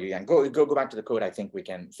sorry, Yuan. Go back to the code. I think we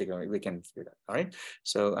can figure that. All right.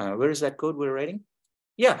 So where is that code we're writing?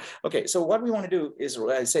 Yeah. Okay. So what we want to do is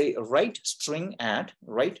say right string at.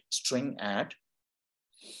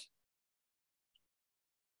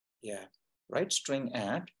 Yeah. Right string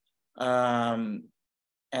at.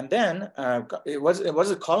 And then was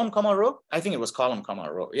it column, comma, row? I think it was column, comma,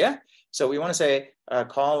 row. Yeah. So we want to say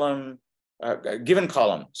column, given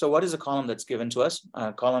column. So what is the column that's given to us?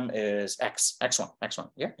 Column is x1.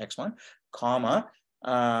 Yeah, x1, comma.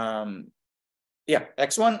 Yeah,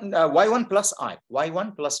 x1, y1 plus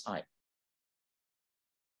I.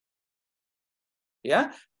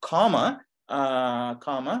 Yeah, comma,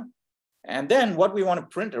 and then what we want to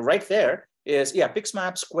print right there is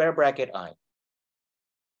pixmap square bracket I.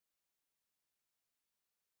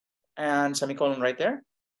 And semicolon right there.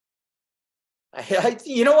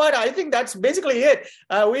 You know what? I think that's basically it.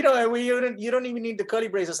 You don't even need the curly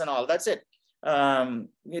braces and all. That's it.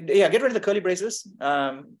 Yeah, get rid of the curly braces.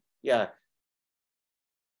 Yeah.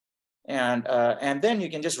 And then you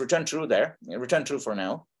can just return true there. Return true for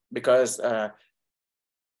now because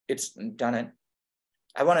it's done it.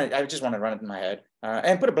 I just want to run it in my head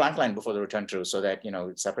and put a blank line before the return true so that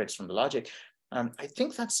it separates from the logic. I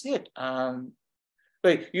think that's it.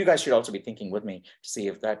 But you guys should also be thinking with me to see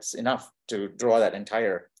if that's enough to draw that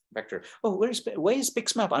entire vector. Oh, why is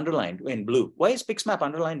pixmap underlined in blue? Why is pixmap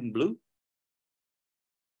underlined in blue?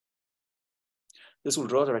 This will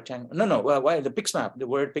draw the rectangle. No. Why the pixmap? The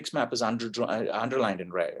word pixmap is underlined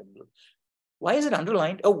in red. Why is it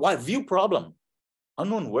underlined? Oh, why? View problem.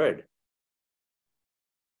 Unknown word.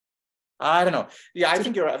 I don't know. Yeah, I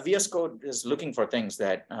think your VS Code is looking for things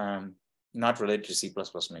that not related to C++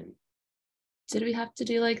 maybe. Did we have to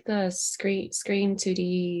do like the screen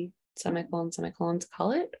 2D semicolon to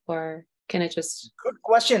call it, or can it just? Good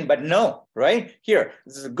question, but no, right? Here,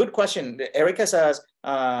 this is a good question. Erica says,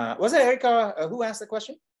 was it Erica who asked the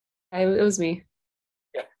question? It was me.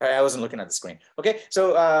 Yeah, I wasn't looking at the screen. Okay,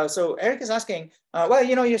 so Eric is asking, well,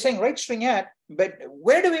 you're saying right string at, but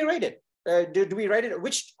where do we write it? Do we write it?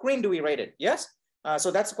 Which screen do we write it? Yes.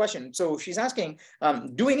 So that's the question. So she's asking,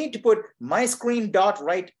 do we need to put my screen dot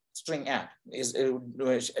write string at?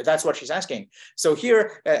 That's what she's asking. So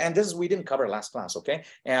here, and this is we didn't cover last class, okay?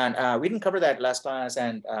 And we didn't cover that last class.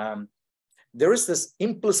 And there is this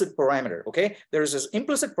implicit parameter, okay? There is this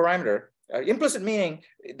implicit parameter. Implicit meaning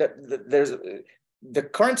that there's the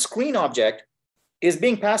current screen object is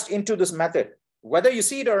being passed into this method, whether you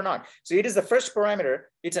see it or not. So it is the first parameter.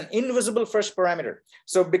 It's an invisible first parameter.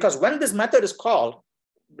 So because when this method is called,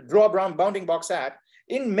 draw bounding box at,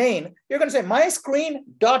 in main, you're going to say my screen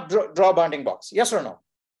dot draw bounding box. Yes or no?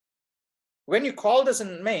 When you call this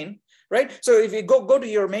in main, right? So if you go to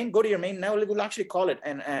your main, now we'll actually call it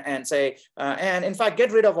and say, and in fact,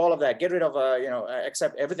 get rid of all of that. Get rid of,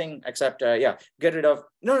 except everything except, get rid of,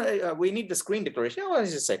 no, we need the screen declaration. What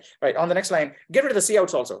does it say? Right, on the next line, get rid of the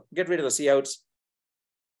couts also. Get rid of the couts.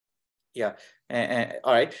 Yeah.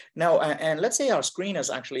 All right. Now, and let's say our screen is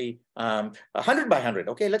actually 100 by 100.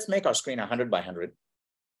 Okay, let's make our screen 100 by 100.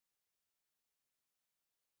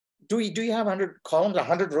 Do you have 100 columns,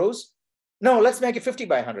 100 rows? No, let's make it 50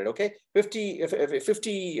 by 100. Okay,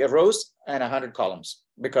 50 rows and 100 columns,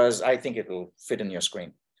 because I think it will fit in your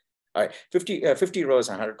screen. All right, 50 rows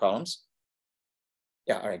and 100 columns.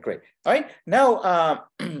 Yeah. All right. Great. All right. Now,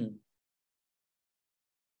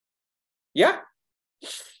 yeah.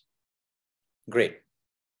 Great.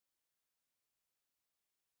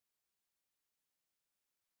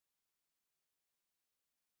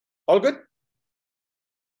 All good?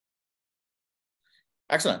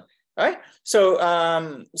 Excellent. All right.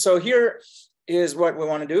 So so here is what we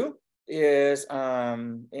want to do is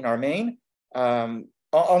in our main on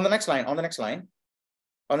the next line,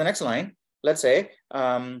 let's say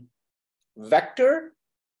vector,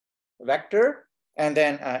 and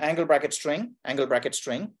then angle bracket string,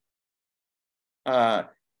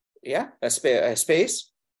 yeah, a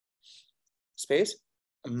space,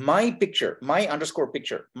 my picture, my underscore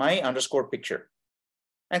picture,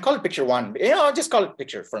 and call it picture one. You know, I'll just call it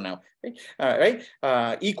picture for now. Right?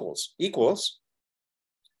 Equals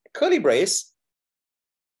curly brace,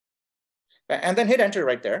 and then hit enter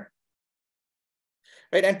right there.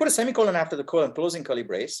 Right, and put a semicolon after the colon, closing curly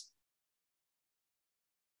brace.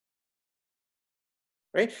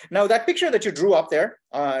 Right, now that picture that you drew up there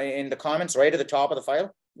in the comments right at the top of the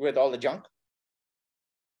file with all the junk.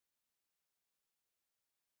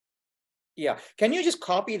 Yeah, can you just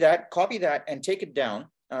copy that and take it down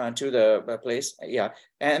to the place? Yeah,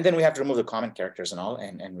 and then we have to remove the comment characters and all,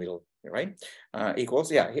 and we'll, right,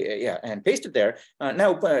 equals, yeah, and paste it there.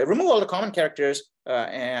 Now remove all the comment characters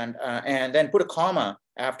and then put a comma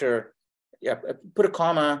after, yeah, put a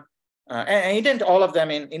comma and indent all of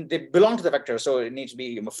them in they belong to the vector, so it needs to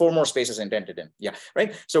be 4 more spaces indented in. Yeah,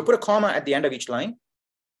 right. So put a comma at the end of each line.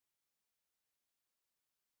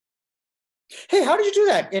 Hey, how did you do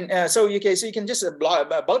that? So you can just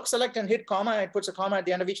bulk select and hit comma. It puts a comma at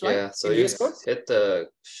the end of each line. Yeah, so you hit the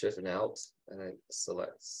shift and alt and then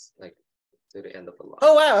select like to the end of the line.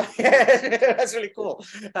 Oh wow, that's really cool.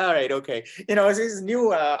 All right, okay. You know, these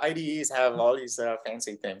new IDEs have all these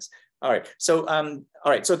fancy things. All right, so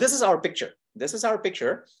so this is our picture.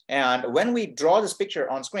 And when we draw this picture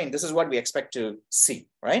on screen, this is what we expect to see,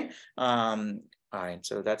 right? All right,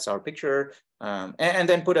 so that's our picture. And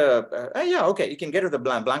then put yeah, okay, you can get to the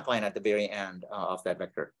blank line at the very end of that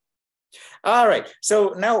vector. All right,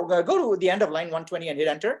 so now go to the end of line 120 and hit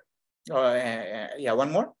enter. Yeah,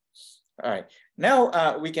 one more. All right,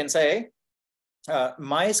 now we can say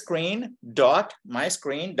my screen dot,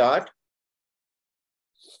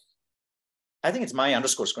 I think it's my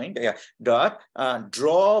underscore screen, yeah, dot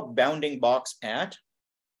draw bounding box at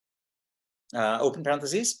open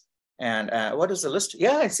parentheses. And what is the list?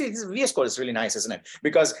 Yeah, see, this VS Code is really nice, isn't it?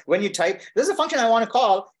 Because when you type, this is a function I want to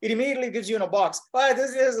call, it immediately gives you in a box,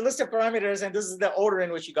 this is a list of parameters, and this is the order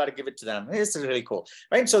in which you got to give it to them. This is really cool,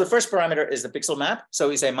 right? So the first parameter is the pixel map. So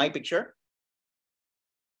we say my picture.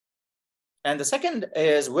 And the second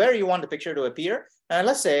is where you want the picture to appear.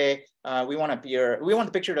 Let's say we want the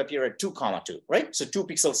picture to appear at 2,2, right? So 2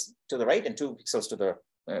 pixels to the right and 2 pixels to the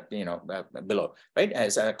below, right?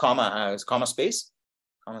 As a comma space.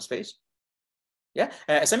 Yeah,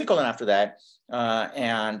 a semicolon after that.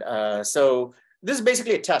 So this is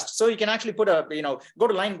basically a test. So you can actually put a, go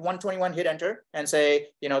to line 121, hit enter, and say,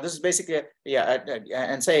 this is basically,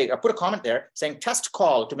 and say, put a comment there saying test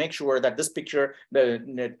call to make sure that this picture,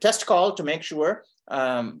 the test call to make sure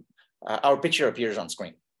our picture appears on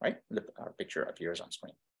screen, right? Our picture appears on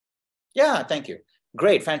screen. Yeah, thank you.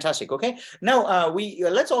 Great, fantastic. Okay, now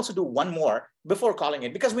let's also do one more before calling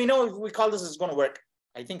it, because we know if we call this, it's going to work.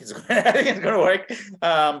 I think it's going to work.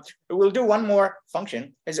 We'll do one more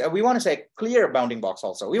function. Is we want to say clear bounding box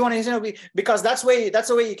also. We want to, because that's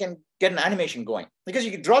the way you can get an animation going. Because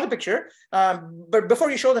you can draw the picture, but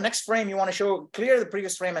before you show the next frame, you want to clear the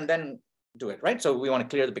previous frame and then do it, right? So we want to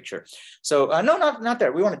clear the picture. So no, not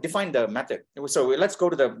there. We want to define the method. So let's go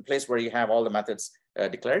to the place where you have all the methods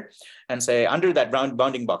declared and say under that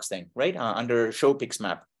bounding box thing, right? Under show pix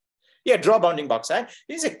map. Yeah, draw bounding box at.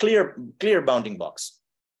 This is a clear bounding box.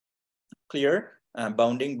 Clear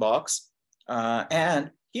bounding box.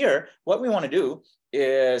 And here, what we want to do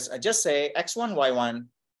is just say x1, y1,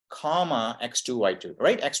 comma, x2, y2,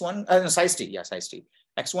 right? X1, size t, yeah, size t.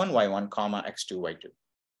 x1, y1, comma, x2, y2.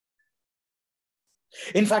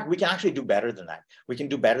 In fact, we can actually do better than that. We can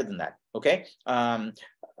do better than that, okay? One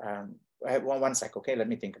sec, okay? Let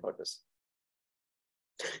me think about this.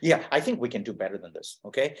 Yeah, I think we can do better than this.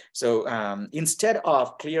 Okay, so instead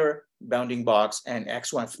of clear bounding box and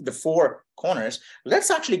x1, the 4 corners,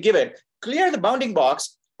 let's actually give it clear the bounding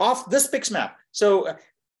box of this pix map. So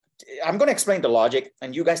I'm going to explain the logic,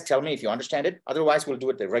 and you guys tell me if you understand it. Otherwise, we'll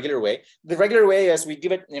do it the regular way. The regular way is we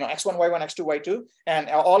give it, x1, y1, x2, y2, and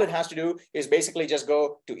all it has to do is basically just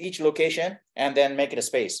go to each location and then make it a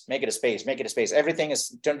space, make it a space, make it a space. Everything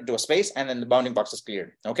is turned into a space, and then the bounding box is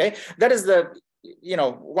cleared. Okay, that is the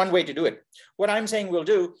one way to do it. What I'm saying we'll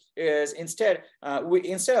do is instead of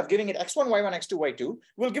giving it x1, y1, x2, y2,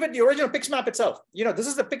 we'll give it the original pix map itself. This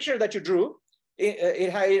is the picture that you drew.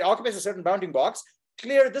 It occupies a certain bounding box.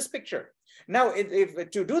 Clear this picture. Now, if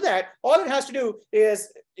to do that, all it has to do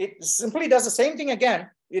is it simply does the same thing again.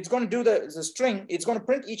 It's going to do the string. It's going to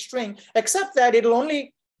print each string, except that it'll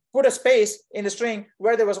only put a space in the string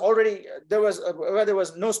where there was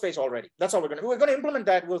no space already. That's all we're going to implement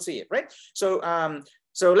that. We'll see it, right? So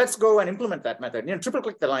so let's go and implement that method. Triple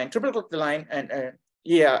click the line, and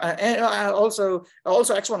yeah, and also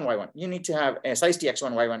x1, y1. You need to have a size t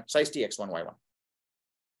x1, y1, size t x1, y1.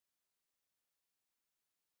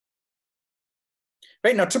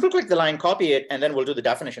 Right, now triple click the line, copy it, and then we'll do the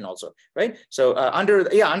definition also, right? So under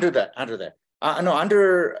there.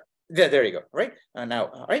 There you go, right? Now,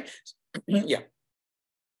 all right, yeah.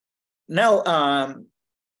 Now,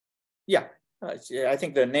 yeah, I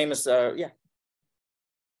think the name is, yeah,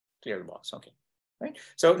 clear the box, okay, right?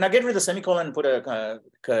 So now get rid of the semicolon and put a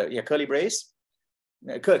curly brace,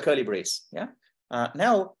 yeah.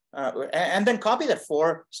 Now, and then copy that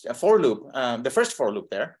for loop, the first for loop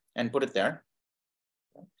there, and put it there.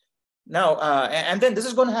 Now, and then this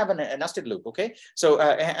is going to have a nested loop, okay? So,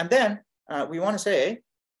 and then we want to say,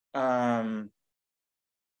 yeah,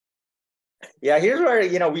 here's where,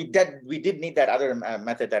 we did need that other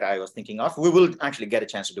method that I was thinking of. We will actually get a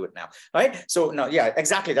chance to do it now, right? So, no, yeah,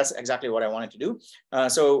 exactly. That's exactly what I wanted to do.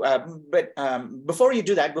 But before you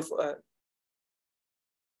do that,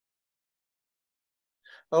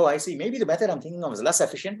 oh, I see. Maybe the method I'm thinking of is less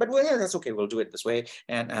efficient, but well, yeah, that's okay. We'll do it this way,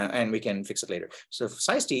 and we can fix it later. So for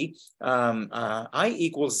size t, I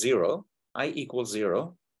equals 0. I equals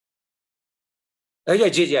 0. Yeah,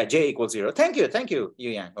 j equals 0. Thank you,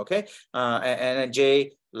 Yu Yang. Okay, and then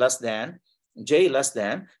j less than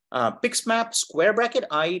pix map square bracket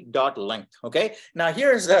I dot length. Okay, now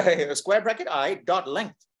here's square bracket I dot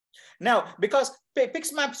length. Now, because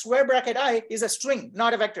pix map square bracket I is a string,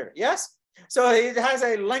 not a vector. Yes. So it has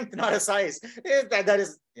a length, not a size. That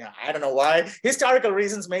is, I don't know why. Historical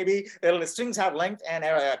reasons, maybe. Strings have length and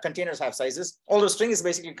containers have sizes. Although string is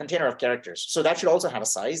basically a container of characters. So that should also have a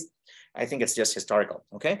size. I think it's just historical.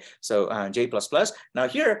 Okay. So j++. Now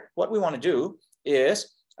here, what we want to do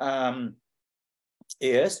is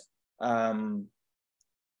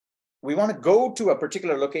we want to go to a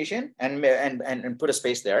particular location and put a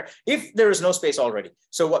space there if there is no space already.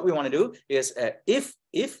 So what we want to do is if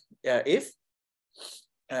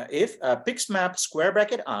pix map square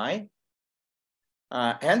bracket I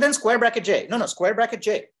and then square bracket j. No, square bracket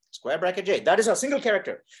j. Square bracket j. That is a single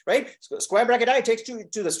character, right? So square bracket I takes you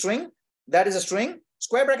to the string. That is a string.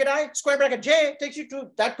 Square bracket I, square bracket j takes you to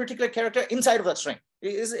that particular character inside of that string.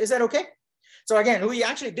 Is that okay? So again, we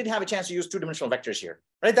actually did have a chance to use two-dimensional vectors here,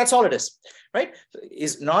 right? That's all it is, right?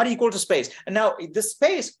 Is not equal to space. And now the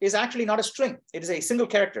space is actually not a string. It is a single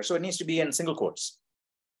character. So it needs to be in single quotes,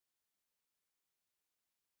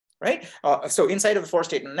 right? So inside of the for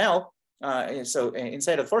statement now,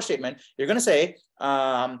 inside of the for statement, you're going to say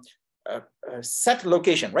set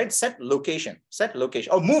location, right? Set location.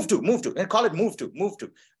 Oh, move to, and call it move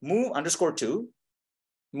underscore to,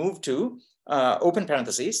 open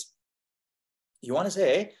parentheses. You want to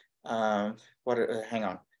say, hang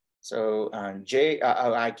on. So j,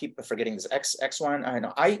 I keep forgetting this x1. I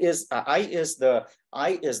know I is the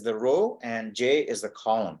row and j is the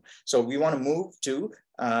column. So we want to move to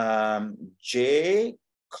j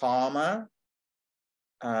comma.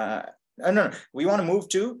 No. We want to move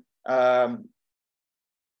to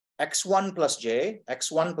x1 plus j,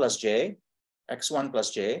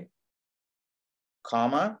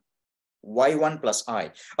 comma. y1 plus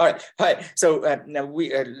I. All right. So now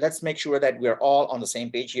let's make sure that we're all on the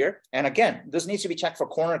same page here. And again, this needs to be checked for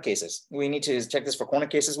corner cases. We need to check this for corner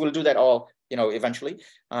cases. We'll do that all, eventually.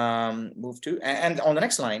 Move to, and on the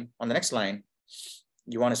next line,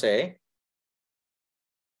 you want to say,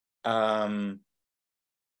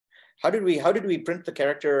 how did we print the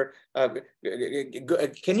character?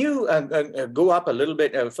 Can you go up a little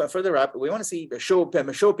bit further up? We want to see show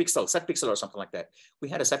pixel, set pixel or something like that. We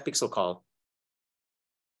had a set pixel call.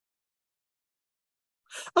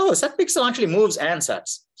 Oh, set pixel actually moves and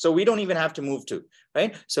sets. So we don't even have to move to,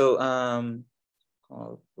 right? So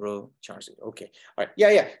call row char zero. Okay. All right.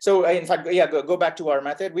 Yeah. So in fact, yeah, go back to our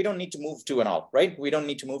method. We don't need to move to and all, right? We don't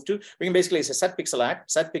need to move to. We can basically say set pixel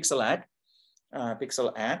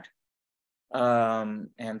at,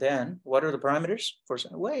 and then what are the parameters for?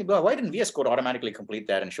 Why didn't VS Code automatically complete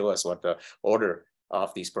that and show us what the order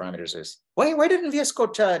of these parameters is? Why didn't VS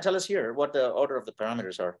Code tell us here what the order of the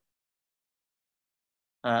parameters are?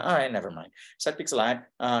 All right, never mind. Set pixel at.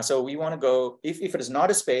 So we want to go, if it is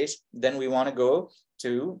not a space, then we want to go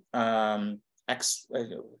to X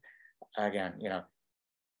again,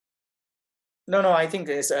 No, I think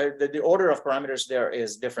it's, the order of parameters there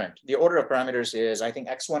is different. The order of parameters is, I think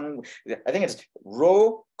X1, I think it's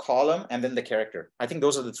row, column, and then the character. I think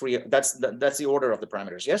those are the three. That's the order of the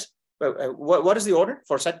parameters. Yes. What is the order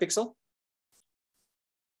for set pixel?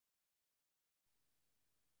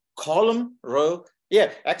 Column, row.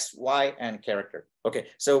 Yeah, X, Y, and character. Okay,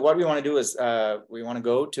 so what we want to do is we want to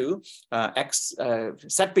go to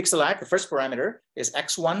set pixel at. The first parameter is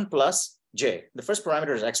X1 plus J. The first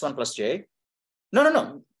parameter is X1 plus J.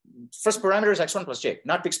 No. First parameter is X1 plus J,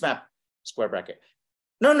 not fixmap square bracket.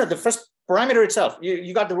 No, the first parameter itself.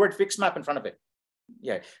 You got the word fixmap in front of it.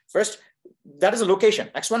 Yeah, first, that is a location,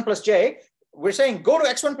 X1 plus J. We're saying go to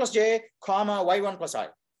X1 plus J, comma, Y1 plus I.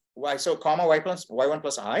 So comma, Y1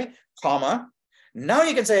 plus I, comma. Now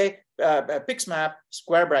you can say pixmap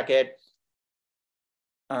square bracket,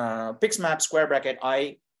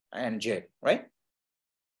 I and J, right?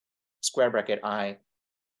 Square bracket I.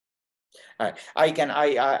 All right. I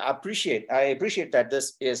appreciate that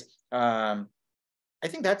this is I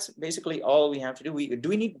think that's basically all we have to do. Do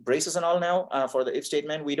we need braces and all now for the if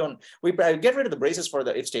statement? We don't. We get rid of the braces for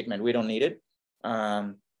the if statement. We don't need it.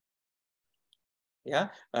 Yeah,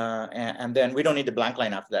 and then we don't need the blank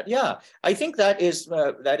line after that. Yeah, I think that is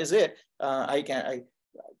it. I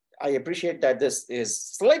appreciate that this is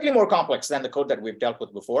slightly more complex than the code that we've dealt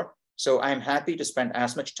with before. So I'm happy to spend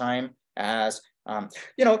as much time as some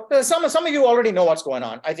of you already know what's going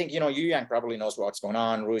on. I think Yu Yang probably knows what's going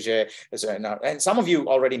on. Rouge is and some of you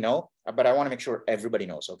already know, but I want to make sure everybody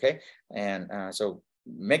knows. Okay, and so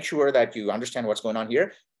make sure that you understand what's going on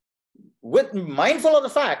here, with mindful of the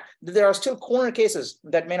fact that there are still corner cases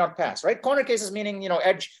that may not pass, right? Corner cases meaning,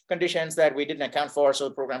 edge conditions that we didn't account for, so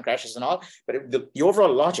the program crashes and all. But the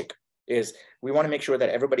overall logic is we want to make sure that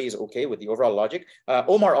everybody is okay with the overall logic.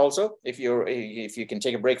 Omar also, if you can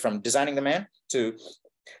take a break from designing the man so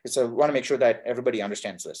we want to make sure that everybody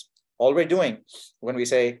understands this. All we're doing when we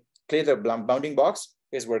say clear the bounding box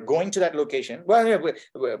is we're going to that location. Well,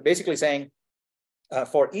 we're basically saying,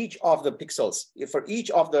 for each of the pixels, for each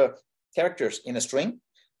of the characters in a string,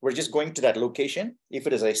 we're just going to that location. If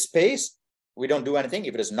it is a space, we don't do anything.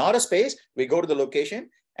 If it is not a space, we go to the location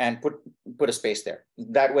and put a space there.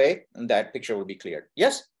 That way, that picture will be cleared.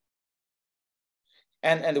 Yes?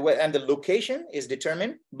 And the location is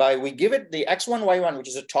determined by, we give it the X1, Y1, which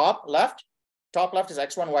is the top left. Top left is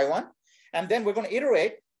X1, Y1. And then we're going to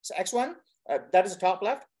iterate. So X1, that is the top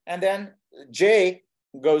left. And then J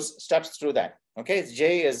steps through that. Okay,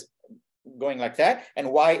 J is going like that, and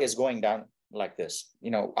Y is going down like this.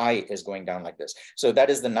 I is going down like this. So that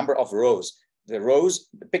is the number of rows. The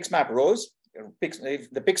pixmap rows.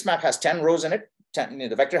 The pixmap has 10 rows in it.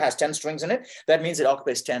 The vector has 10 strings in it. That means it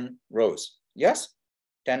occupies 10 rows. Yes,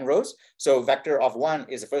 10 rows. So vector of 1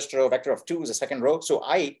 is the first row. Vector of 2 is the second row. So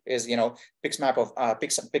I is pixmap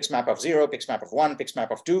of 0, pixmap of 1,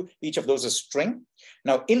 pixmap of 2. Each of those is string.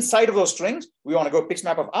 Now inside of those strings, we want to go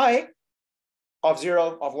pixmap of I, of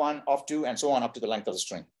 0, of 1, of 2, and so on up to the length of the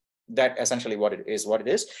string. That essentially what it is.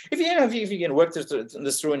 If you can work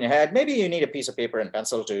this through in your head, maybe you need a piece of paper and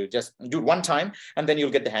pencil to just do it one time, and then you'll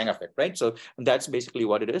get the hang of it, right? So that's basically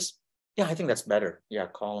what it is. Yeah, I think that's better. Yeah,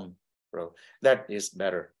 column, row. That is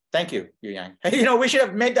better. Thank you, Yu Yang. We should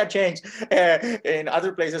have made that change in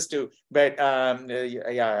other places too. But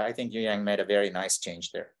yeah, I think Yu Yang made a very nice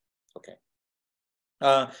change there. Okay.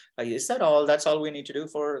 Is that all? That's all we need to do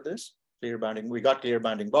for this? Clear bounding. We got clear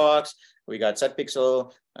bounding box. We got set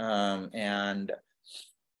pixel and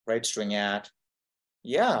right string at.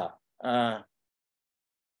 Yeah.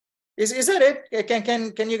 Is that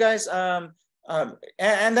it? Can you guys? And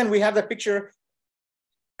then we have that picture.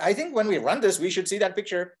 I think when we run this, we should see that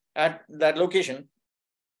picture at that location.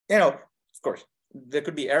 Of course, there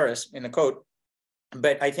could be errors in the code,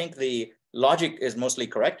 but I think the logic is mostly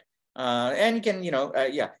correct. And you can,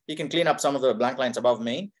 you can clean up some of the blank lines above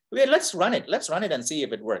main. Okay, let's run it. Let's run it and see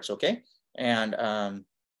if it works. Okay. And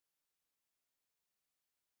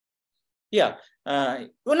Yeah. Well,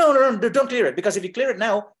 no, don't clear it, because if you clear it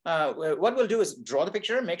now, what we'll do is draw the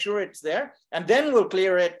picture, make sure it's there, and then we'll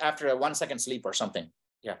clear it after a 1 second sleep or something.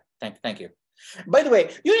 Yeah, thank you. By the way,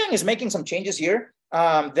 Yang is making some changes here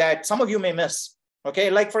that some of you may miss.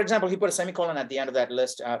 Okay, like for example, he put a semicolon at the end of that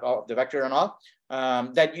list of the vector and all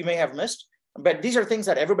that you may have missed. But these are things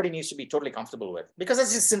that everybody needs to be totally comfortable with, because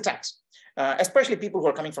that's just syntax. Especially people who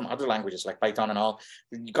are coming from other languages like Python and all.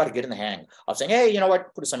 You got to get in the hang of saying, hey, you know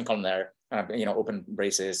what, put a semicolon there, open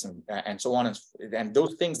braces and so on. And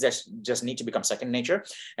those things just need to become second nature.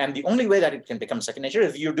 And the only way that it can become second nature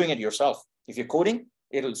is if you're doing it yourself. If you're coding,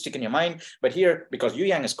 it'll stick in your mind. But here, because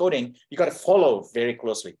Yang is coding, you got to follow very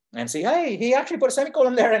closely and see, hey, he actually put a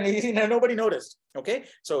semicolon there and nobody noticed. Okay,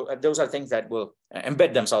 so those are things that will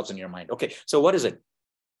embed themselves in your mind. Okay, so what is it?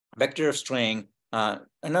 Vector of string. No.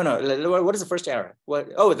 What is the first error? What?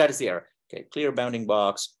 Oh, that is the error. Okay, clear bounding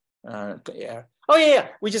box. Yeah. Oh yeah.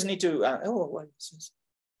 We just need to. What is this?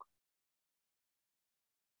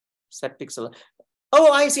 Set pixel.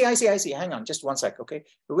 Oh, I see. Hang on, just 1 sec. Okay,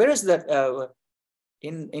 where is that?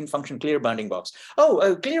 In function clear bounding box.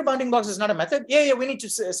 Oh, clear bounding box is not a method. Yeah. We need to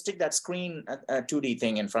stick that screen 2D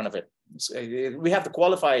thing in front of it. So we have to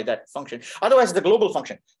qualify that function. Otherwise, the global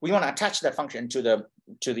function. We want to attach that function to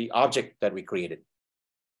the object that we created.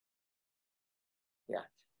 Yeah.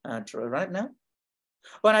 Run it now.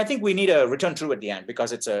 Well, I think we need a return true at the end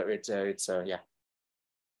because it's a yeah.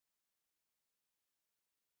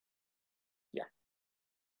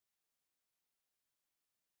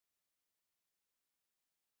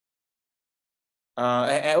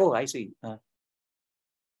 Oh, I see.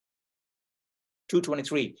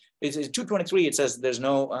 223. It's 223. It says there's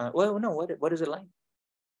no. Well, no. What is it like?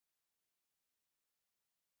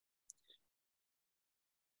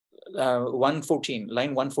 Line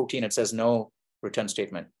 114. It says no return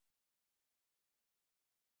statement.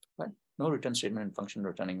 What? No return statement in function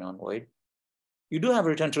returning non-void. You do have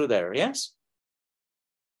return true there, yes?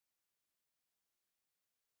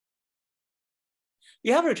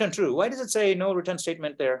 You have return true. Why does it say no return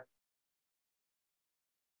statement there?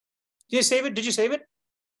 Did you save it? Did you save it?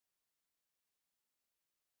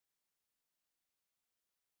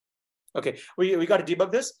 Okay, we got to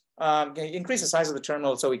debug this. Increase the size of the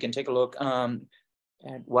terminal so we can take a look at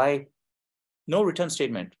why no return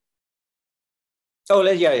statement. Oh,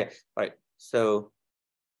 yeah. All right. So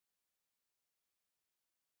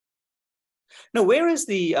no, where is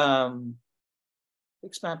the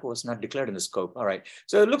Xmap was not declared in the scope. All right.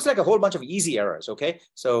 So it looks like a whole bunch of easy errors. Okay.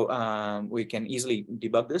 So we can easily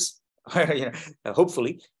debug this,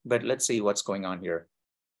 hopefully, but let's see what's going on here.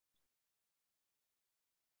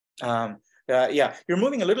 Yeah, you're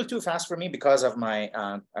moving a little too fast for me because of my,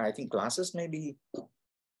 I think glasses maybe.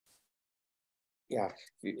 Yeah.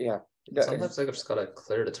 Sometimes I've just gotta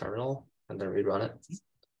clear the terminal and then rerun it.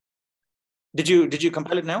 Did you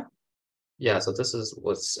compile it now? Yeah, so this is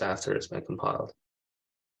what's after it's been compiled.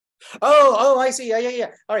 Oh, I see.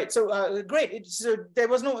 Yeah. All right. So great. So there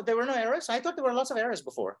were no errors. I thought there were lots of errors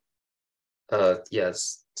before.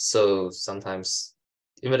 Yes. So sometimes,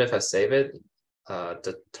 even if I save it,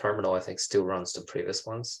 the terminal I think still runs the previous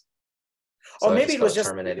ones. So or maybe it was just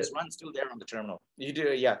the previous run still there on the terminal. You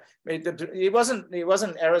do, yeah. It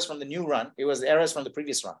wasn't errors from the new run. It was errors from the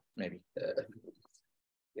previous run, maybe.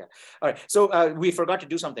 Yeah. All right. So we forgot to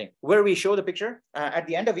do something. Where we show the picture at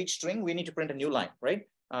the end of each string, we need to print a new line, right?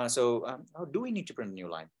 How do we need to print a new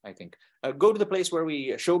line? I think go to the place where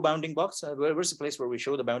we show bounding box. Where's the place where we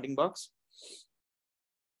show the bounding box?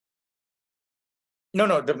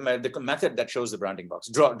 No, the method that shows the bounding box.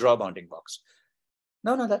 Draw bounding box.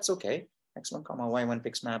 No, that's okay. X1, Y1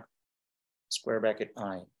 pixmap square bracket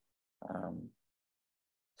I.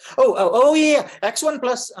 Oh yeah, X1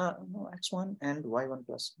 plus no, X1 and Y1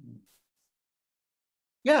 plus.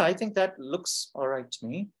 Yeah, I think that looks all right to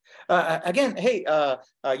me. Again, hey,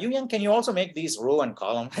 Yang, can you also make these row and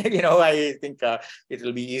column? I think it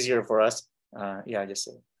will be easier for us. Yeah, just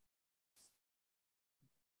say.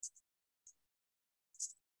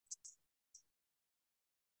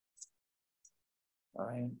 All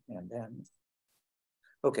right, and then,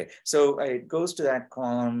 okay, so it goes to that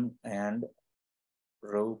column and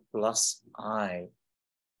row plus I.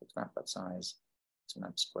 It's not that size. It's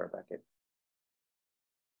not square bracket.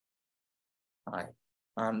 I.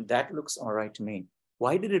 That looks all right to me.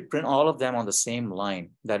 Why did it print all of them on the same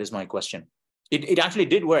line? That is my question. It actually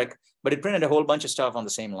did work, but it printed a whole bunch of stuff on the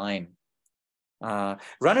same line. Run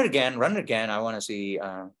it again. I want to see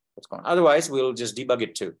what's going on. Otherwise, we'll just debug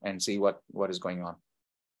it too and see what is going on.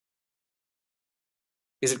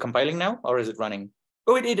 Is it compiling now or is it running?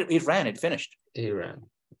 Oh, it ran. It finished. It ran.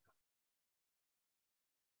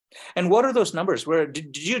 And what are those numbers? Where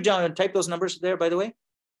did you type those numbers there, by the way?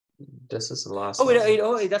 This is the last Oh,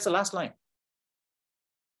 line. that's the last line.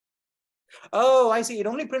 Oh, I see. It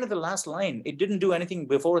only printed the last line. It didn't do anything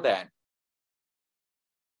before that.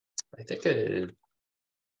 I think it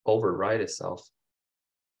override itself.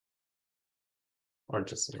 Or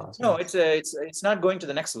just the last No, one. it's not going to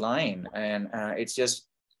the next line, and it's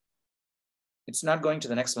not going to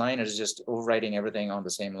the next line. It's just overwriting everything on the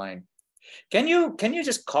same line. Can you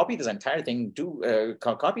just copy this entire thing?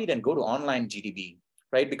 Copy it and go to online GDB,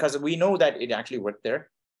 right? Because we know that it actually worked there.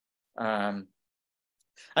 I'm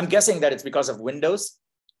guessing that it's because of Windows.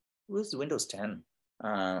 Who's Windows 10?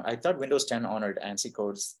 I thought Windows 10 honored ANSI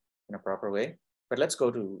codes in a proper way, but let's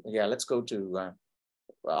go to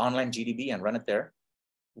online GDB and run it there,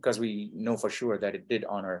 because we know for sure that it did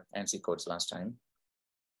honor ANSI codes last time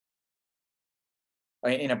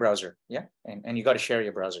in a browser. Yeah, and you got to share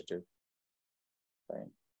your browser too. Right.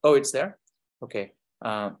 Oh, it's there. Okay.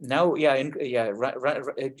 Now,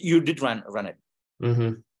 you did run it.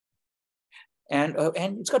 Mm-hmm. And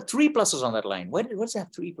it's got 3 pluses on that line. What does it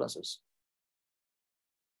have 3 pluses?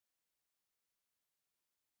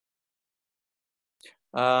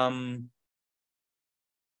 All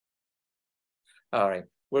right,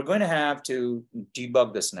 we're going to have to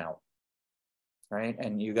debug this now, right?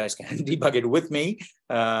 And you guys can debug it with me.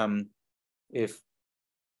 Why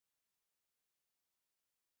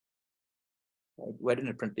didn't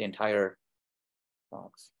it print the entire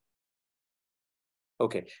box?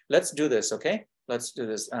 Okay, let's do this. Okay, let's do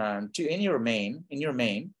this. In your main.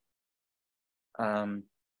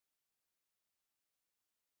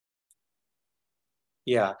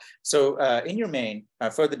 Yeah. So in your main,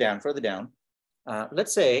 further down.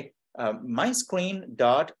 Let's say my screen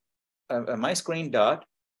dot. There you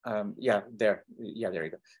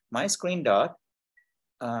go. My screen dot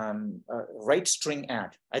write string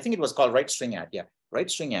at. I think it was called write string at. Yeah, write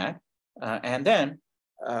string at, and then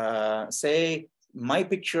say my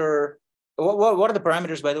picture. What are the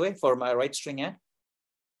parameters, by the way, for my write string at?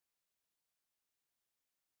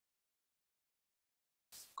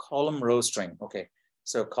 Column row string. Okay,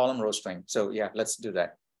 so column row string. So yeah, let's do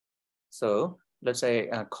that. So let's say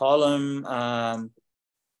column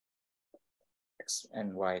X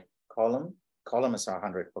and Y. Column is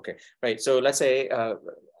 100. Okay, right. So let's say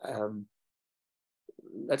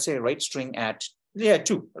write string at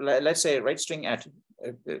 2. Let's say write string at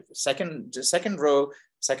second row,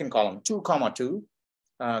 second column, 2, 2,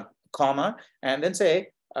 comma, and then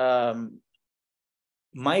say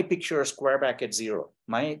my picture square bracket 0.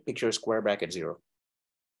 My picture square bracket 0.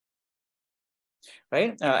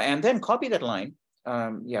 Right, and then copy that line.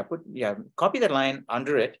 Copy that line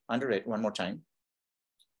under it one more time,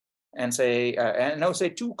 and say and now say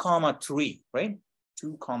 2, 3, right?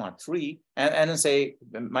 2, 3, and then say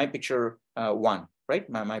my picture 1, right?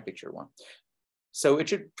 My picture 1. So it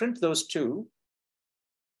should print those 2.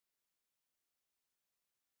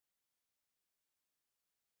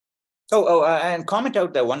 And comment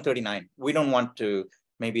out the 139. We don't want to.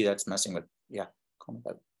 Maybe that's messing with. Yeah, comment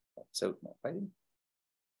out. So right.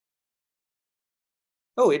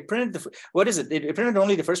 Oh, it printed the. What is it? It printed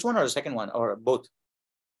only the first one or the second one or both?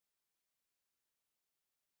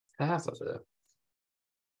 Half of it.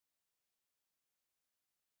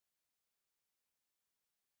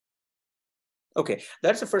 Okay,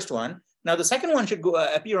 that's the first one. Now the second one should go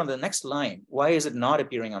appear on the next line. Why is it not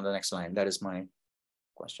appearing on the next line? That is my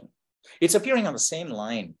question. It's appearing on the same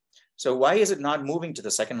line. So why is it not moving to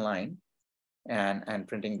the second line and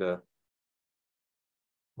printing the?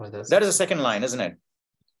 Well, that is the second line, isn't it?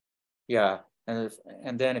 Yeah,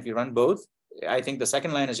 and then if you run both, I think the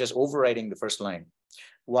second line is just overriding the first line.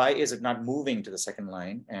 Why is it not moving to the second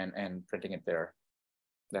line and printing it there?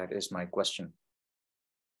 That is my question.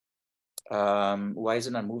 Why is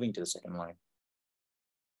it not moving to the second line?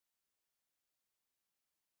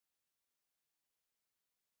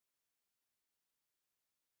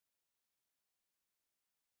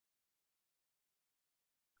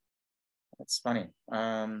 That's funny.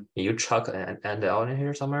 You chuck an end L in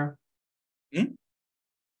here somewhere?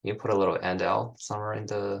 You put a little end L somewhere in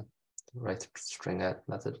the write string at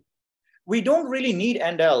method. We don't really need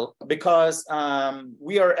end L because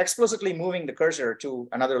we are explicitly moving the cursor to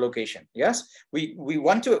another location. Yes, we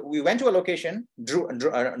went to a location,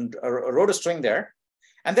 wrote a string there,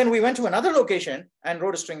 and then we went to another location and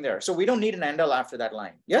wrote a string there. So we don't need an end L after that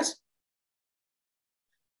line. Yes,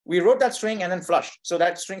 we wrote that string and then flushed, so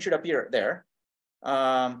that string should appear there.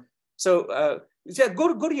 Yeah,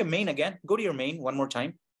 go to your main again. Go to your main one more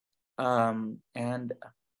time, and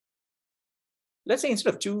let's say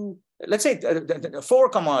instead of 2. let's say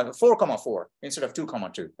 4,4 instead of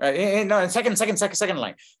 2,2. No, second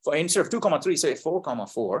line. For instead of 2,3, say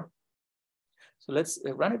 4,4. So let's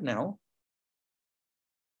run it now.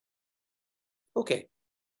 Okay.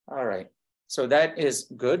 All right. So that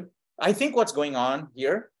is good. I think what's going on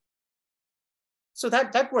here. So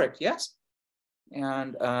that worked, yes.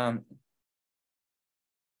 And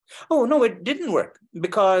oh no, it didn't work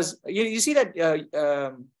because you see that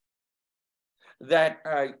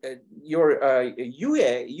your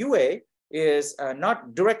UA is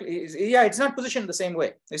not directly. It's not positioned the same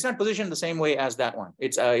way. It's not positioned the same way as that one.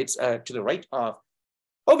 It's to the right of.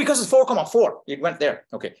 Oh, because it's 4,4, it went there.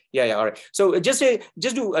 Okay, yeah, all right. So just do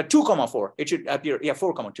 2,4. It should appear,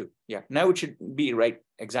 4,2. Yeah, now it should be right,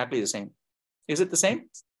 exactly the same. Is it the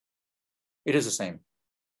same? It is the same.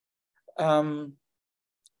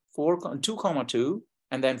 2,2,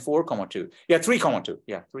 and then 4,2. Yeah, 3,2.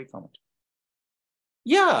 Yeah, 3,2.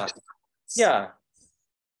 Yeah.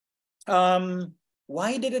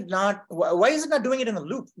 Why did it not? Why is it not doing it in a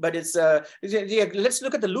loop? But it's let's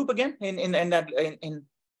look at the loop again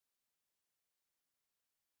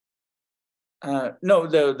no,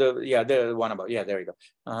 the one about, there you go.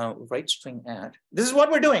 Right string add. This is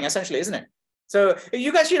what we're doing essentially, isn't it? So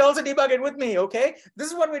you guys should also debug it with me, okay?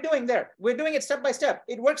 This is what we're doing there. We're doing it step by step.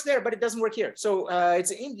 It works there, but it doesn't work here. So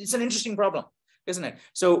it's an interesting problem, isn't it?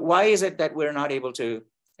 So why is it that we're not able to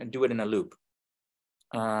do it in a loop?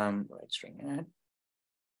 Right string add.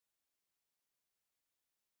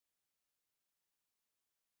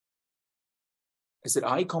 Is it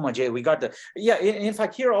I, j? We got the, in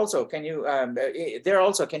fact, here also, can you, there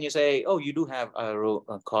also, can you say, oh, you do have a row,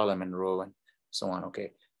 a column and row and so on.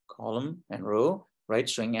 Okay. Column and row, right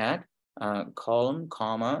string add, column,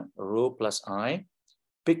 comma, row plus I,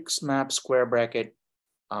 pix map square bracket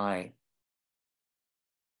I.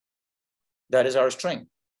 That is our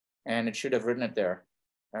string. And it should have written it there.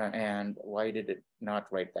 And why did it not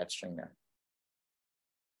write that string there?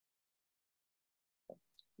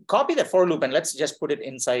 Copy that for loop and let's just put it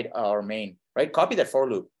inside our main, right? Copy that for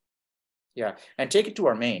loop, and take it to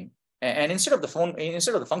our main. And instead of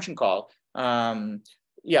the function call, that's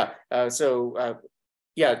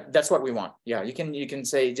what we want. Yeah, you can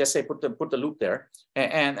say put the loop there,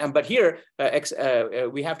 but here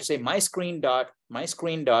we have to say my screen dot right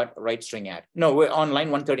string add. No, we're on line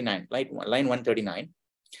 139. Line 139.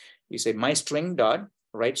 We say my string dot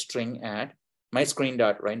right string add. My screen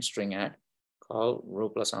dot right string add. Call row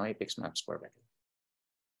plus I pix map square bracket.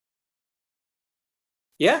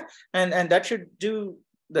 Yeah, and that should do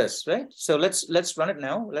this, right? So let's run it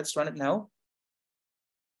now. Let's run it now.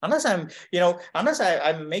 Unless I'm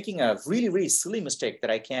making a really silly mistake that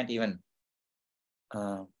I can't even.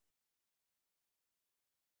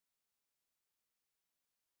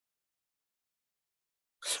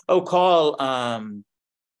 Call.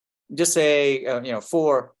 Just say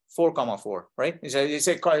 4,4, right? You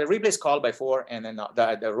say replace call by 4 and then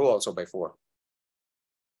the row also by 4.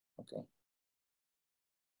 Okay.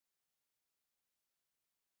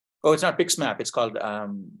 Oh, it's not pixmap. It's called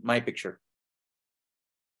my picture.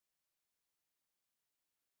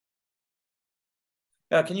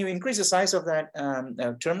 Can you increase the size of that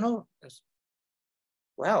terminal?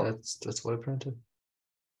 Wow. That's what I printed.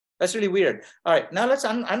 That's really weird. All right, now let's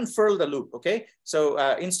unfurl the loop, okay? So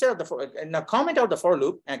instead of the for, now comment out the for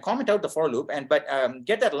loop and comment out the for loop, but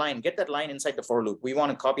get that line inside the for loop. We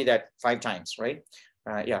want to copy that 5 times, right?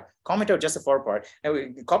 Comment out just the for part, and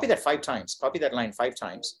we copy that 5 times. Copy that line 5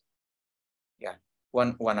 times. Yeah,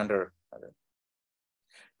 one under.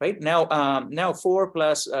 Right now, now 4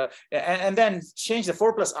 plus, and then change the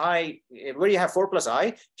 4 plus I. Where you have 4 plus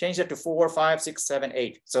I, change that to 4, 5, 6, 7,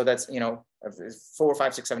 8. So that's 4,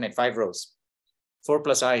 5, 6, 7, 8, 5 rows. 4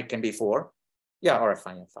 plus I can be 4. Yeah, all right,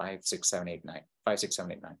 fine. 5, 6, 7, 8, 9. 5, 6,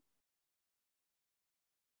 7, 8, 9.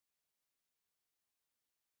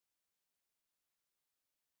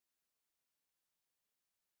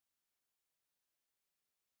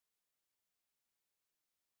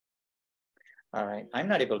 All right, I'm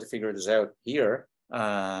not able to figure this out here.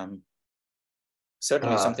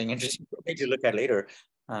 Certainly something interesting for me to look at later.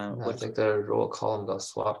 I think the row column got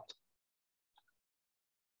swapped.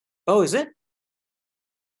 Oh, is it?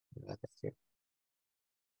 I think.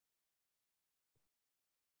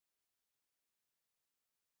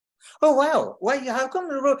 Oh, wow. Why? How come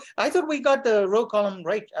the row? I thought we got the row column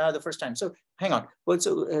right the first time. So hang on. Well,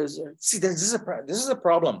 so see, this is a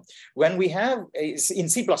problem when we have in C++.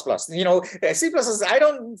 C++. I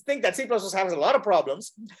don't think that C++ has a lot of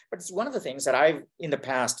problems, but it's one of the things that I've in the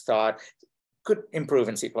past thought could improve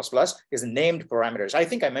in C++ is named parameters. I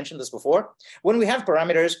think I mentioned this before. When we have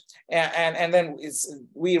parameters and then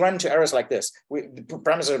we run into errors like this, the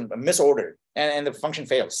parameters are misordered and the function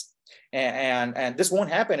fails. And this won't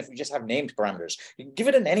happen if we just have named parameters. You give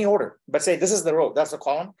it in any order, but say this is the row, that's the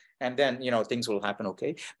column, and then things will happen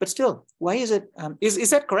okay. But still, why is it? Is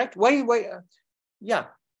that correct? Why? Yeah.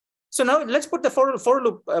 So now let's put the for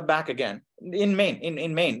loop back again in main.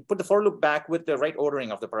 In main, put the for loop back with the right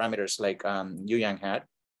ordering of the parameters like Yu Yang had.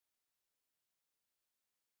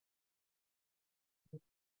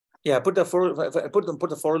 Yeah, put the for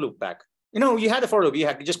loop back. You had the for loop.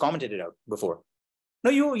 You just commented it out before. No,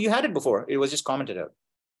 you had it before. It was just commented out.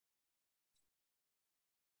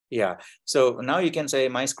 Yeah. So now you can say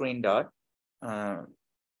my screen dot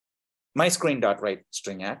write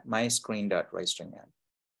string at my screen dot write string at.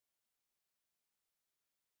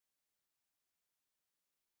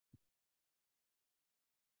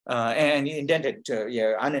 And you indent it to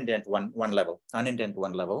unindent one level.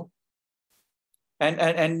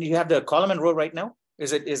 And you have the column and row right now.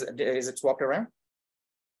 Is it swapped around?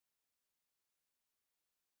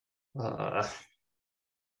 I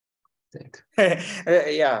think.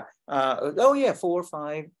 Yeah. Oh yeah, 4,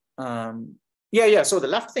 5. Yeah. So the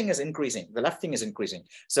left thing is increasing.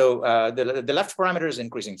 So the left parameter is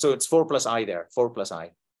increasing. So it's 4 plus I there. 4 plus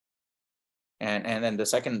I. And then the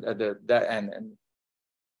second and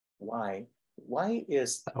y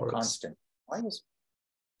is constant.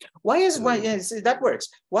 Why is that works?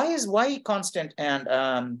 Why is y constant?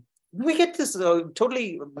 And we get this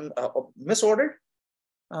totally misordered.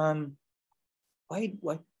 Why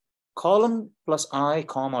column plus I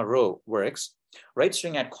comma row works. Right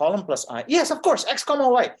string at column plus I. Yes, of course, x comma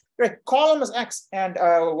y. Right, column is x and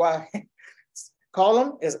y.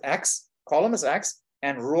 Column is x,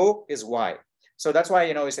 and row is y. So that's why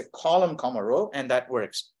it's a column comma row, and that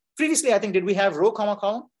works. Previously, I think, did we have row comma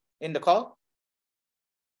column in the call?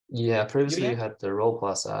 Yeah, previously you had the row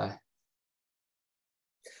plus I.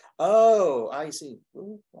 Oh, I see.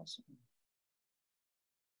 Row plus I.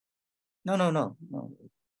 No.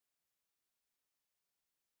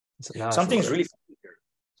 So something's really funny here.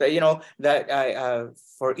 So that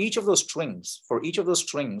for each of those strings,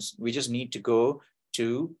 we just need to go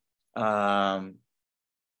to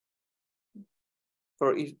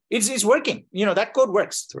it's working. That code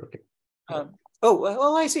works. It's working.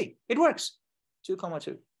 Oh, I see. It works. 2,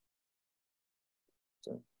 2.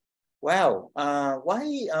 So, wow.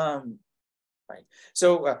 Why? Right.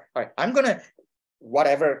 So, all right. I'm gonna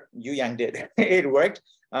whatever Yu Yang did, it worked.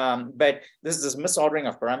 But this is this misordering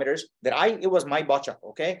of parameters that it was my botcha.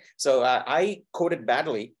 Okay. So I coded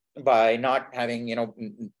badly by not having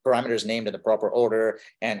parameters named in the proper order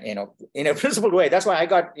and in a principled way. That's why I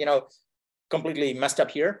got completely messed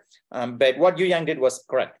up here. But what Yu Yang did was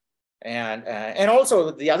correct. And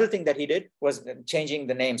also the other thing that he did was changing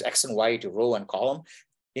the names X and Y to row and column.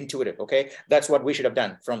 Intuitive. Okay. That's what we should have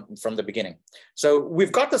done from the beginning. So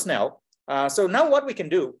we've got this now. So now what we can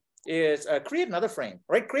do is create another frame,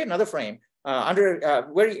 right? Create another frame under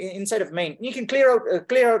where inside of main. You can clear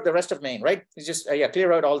out the rest of main, right? It's just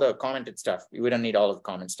clear out all the commented stuff. We don't need all of the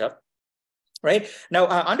comment stuff, right? Now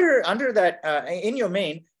under that in your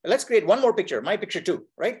main, let's create one more picture, my picture 2,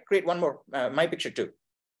 right? Create one more my picture 2.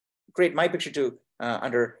 Create my picture 2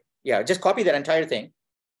 under just copy that entire thing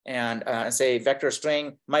and say vector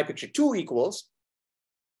string my picture 2 equals.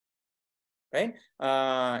 Right,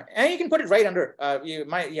 and you can put it right under.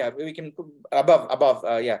 We can put above.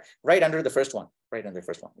 Right under the first one. Right under the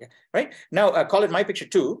first one. Yeah. Right now, call it my picture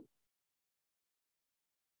 2.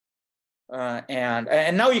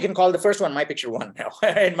 And now you can call the first one my picture 1 now.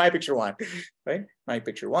 And my picture 1, right? My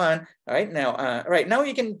picture 1. All right now, right now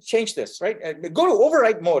you can change this. Right, go to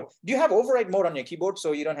override mode. Do you have override mode on your keyboard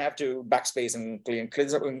so you don't have to backspace and clean?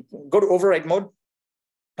 Go to override mode,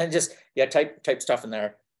 and just type stuff in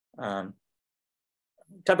there.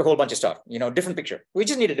 Type a whole bunch of stuff, different picture. We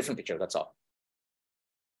just need a different picture, that's all.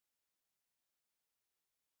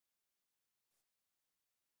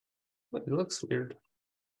 It looks weird.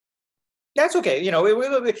 That's okay.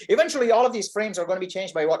 Eventually all of these frames are going to be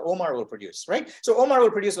changed by what Omar will produce, right? So Omar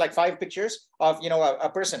will produce like 5 pictures of, a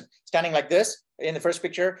person standing like this in the first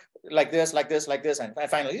picture, like this, and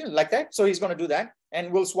finally like that. So he's going to do that,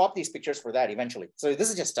 and we'll swap these pictures for that eventually. So this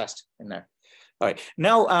is just test in there. All right,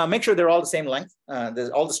 now make sure they're all the same length.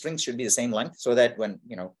 All the strings should be the same length, so that when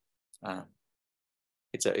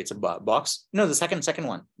it's a box. No, the second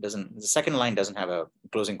one doesn't. The second line doesn't have a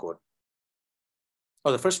closing quote.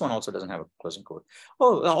 Oh, the first one also doesn't have a closing quote.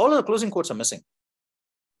 Oh, all of the closing quotes are missing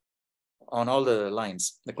on all the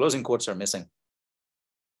lines. The closing quotes are missing.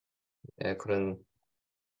 Yeah, I couldn't.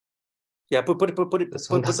 Yeah, put This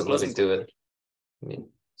one the doesn't let me closing. do it. I mean,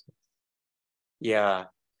 Yeah.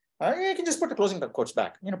 You can just put the closing quotes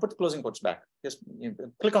back. Put the closing quotes back. Just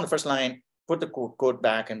click on the first line, put the quote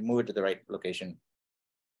back, and move it to the right location,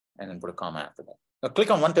 and then put a comma after that. Click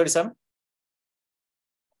on 137.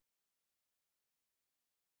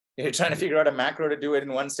 You're trying to figure out a macro to do it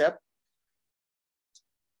in one step.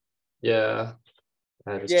 yeah.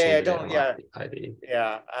 I just Yeah, changed don't. it Yeah, ID.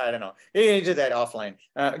 yeah. I don't know. You do that offline.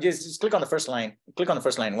 Just click on the first line. Click on the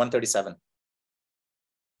first line, 137.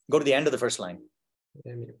 Go to the end of the first line.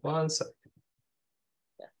 Give me 1 second.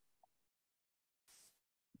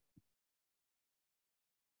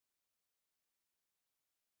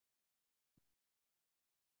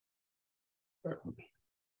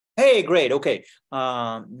 Hey, great. Okay.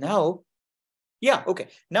 Now, yeah. Okay.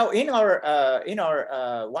 Now in our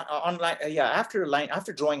online,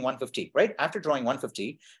 after drawing 150, right? After drawing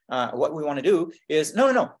 150, what we want to do is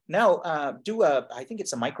no. Now do I think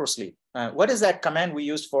it's a micro sleep. What is that command we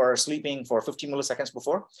used for sleeping for 50 milliseconds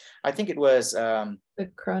before? I think it was The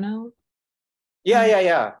chrono.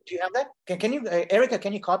 Yeah. Do you have that? Can you, Erica?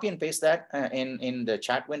 Can you copy and paste that in the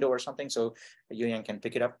chat window or something so Yuyan can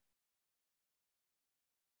pick it up?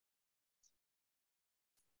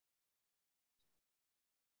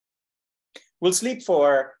 We'll sleep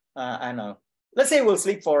for, I don't know, let's say we'll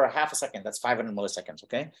sleep for half a second. That's 500 milliseconds,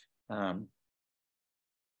 okay?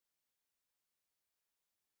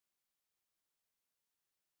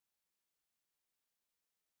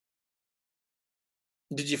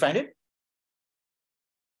 Did you find it?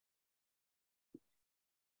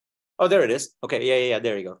 Oh, there it is. Okay, yeah,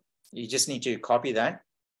 there you go. You just need to copy that.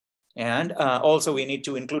 And also we need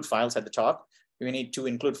to include files at the top. We need to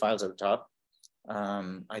include files at the top.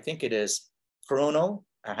 I think it is chrono,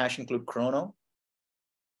 hash include chrono.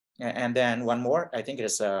 And then one more, I think it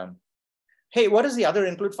is, hey, what is the other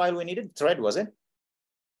include file we needed? Thread, was it?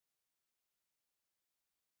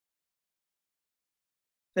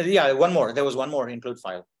 Yeah, one more. There was one more include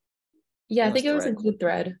file. Yeah, I think it was include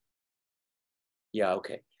thread. Yeah,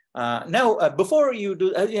 okay. Now, before you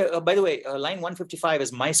do, by the way, line 155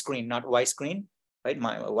 is my screen, not Y screen, right?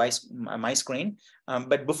 My screen.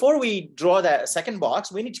 But before we draw that second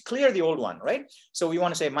box, we need to clear the old one, right? So we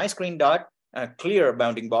want to say my screen dot clear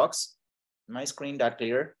bounding box, my screen dot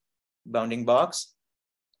clear bounding box,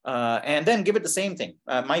 and then give it the same thing.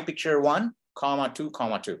 My picture 1, comma 2,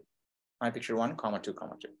 comma 2. My picture 1, comma 2,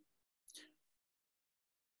 comma 2.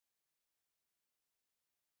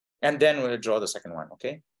 And then we'll draw the second one,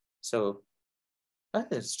 okay? So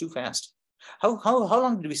it's too fast. How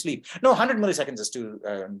long did we sleep? No, 100 milliseconds is too,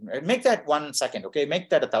 make that 1 second, okay?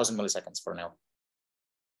 Make that 1,000 milliseconds for now.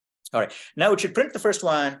 All right, now it should print the first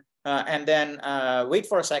one and then wait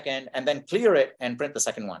for a second and then clear it and print the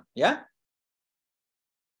second one, yeah?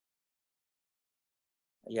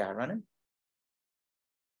 Yeah, running.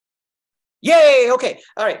 Yay, okay,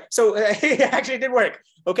 all right. So it actually did work,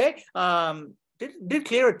 okay? Did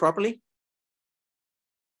clear it properly?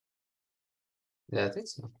 Yeah, I think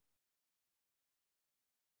so.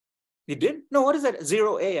 You did? No, what is that?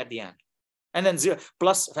 0A at the end. And then 0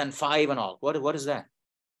 plus and 5 and all. What is that?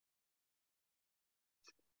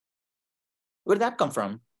 Where did that come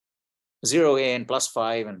from? 0A and plus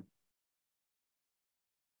 5 and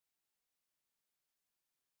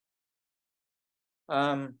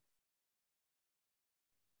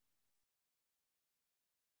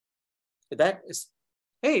that is,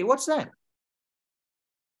 hey, what's that?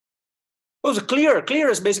 Oh, it's clear. Clear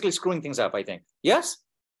is basically screwing things up, I think. Yes?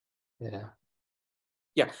 Yeah.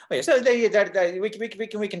 Yeah. Okay. So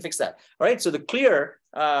we can fix that. All right. So the clear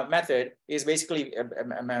method is basically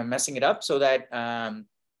messing it up so that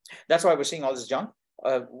that's why we're seeing all this junk.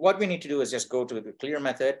 What we need to do is just go to the clear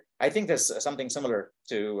method. I think there's something similar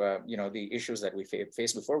to the issues that we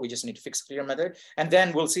faced before. We just need to fix clear method, and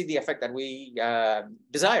then we'll see the effect that we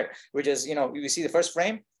desire, which is we see the first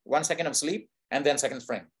frame, 1 second of sleep, and then second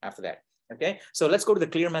frame after that. Okay. So let's go to the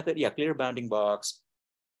clear method. Yeah, clear bounding box,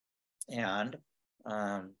 and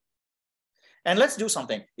let's do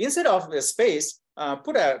something. Instead of a space,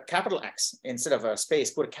 put a capital X. Instead of a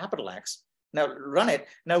space, put a capital X. Now run it.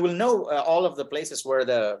 Now we'll know all of the places where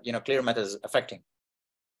the clear method is affecting.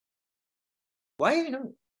 Why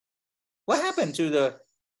what happened to the?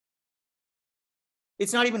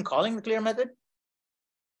 It's not even calling the clear method.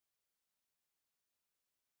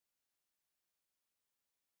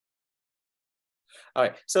 All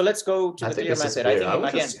right, so let's go to the clear method. I think I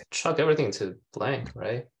would just chuck everything to blank,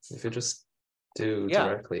 right? If you just do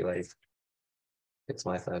directly like fix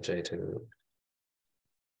my J to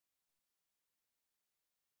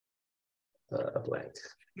blank.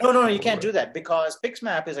 No, you can't do that because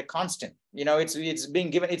pixmap is a constant. You know, it's being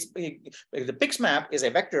given. The pixmap is a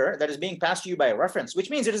vector that is being passed to you by a reference, which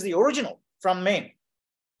means it is the original from main.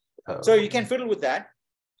 So you can fiddle with that,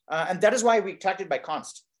 and that is why we tracked it by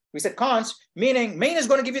const. We said const, meaning main is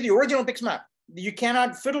going to give you the original pixmap. You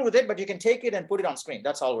cannot fiddle with it, but you can take it and put it on screen.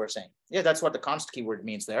 That's all we're saying. Yeah, that's what the const keyword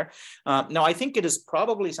means there. Now, I think it is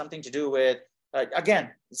probably something to do with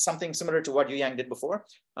again something similar to what Yu Yang did before.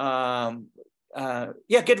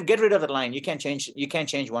 Yeah, get rid of that line. You can't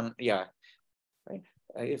change one. Yeah, right.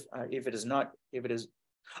 If it is not, if it is,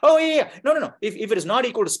 oh yeah, no. If it is not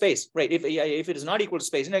equal to space, right? If it is not equal to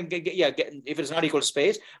space, if it is not equal to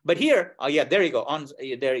space, but here, yeah, there you go.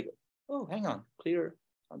 There you go. Oh, hang on, clear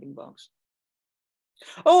bounding box.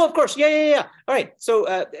 Oh, of course, yeah. All right, so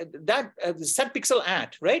that set pixel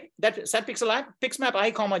at, right? That set pixel at pixmap I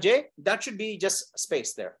comma j. That should be just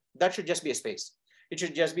space there. That should just be a space. It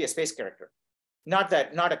should just be a space character. Not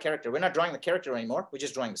a character. We're not drawing the character anymore. We're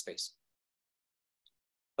just drawing the space.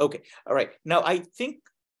 Okay. All right. Now I think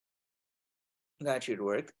that should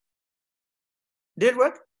work. Did it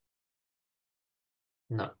work?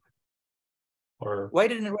 No. Or why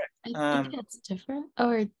didn't it work? I think it's different.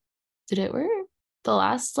 Or did it work? The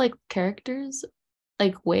last like characters,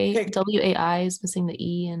 like wait, okay. WAI is missing the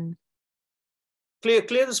E and clear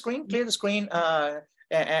the screen. Clear the screen.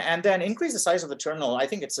 And then increase the size of the terminal. I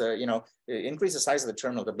think it's increase the size of the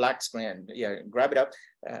terminal, the black screen. Yeah, grab it up.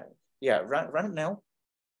 Yeah, run it now.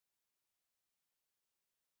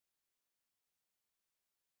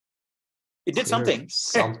 It did something.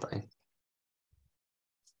 Something.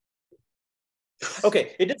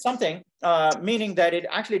 Okay, it did something, meaning that it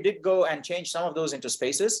actually did go and change some of those into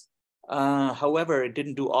spaces. However, it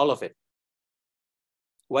didn't do all of it.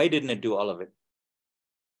 Why didn't it do all of it?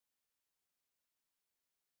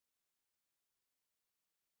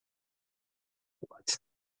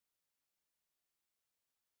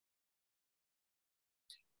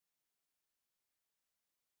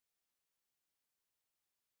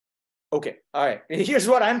 Okay, all right. Here's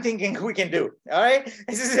what I'm thinking we can do. All right,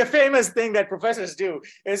 this is a famous thing that professors do.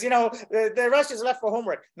 Is the rest is left for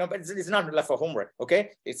homework. No, but it's not left for homework. Okay,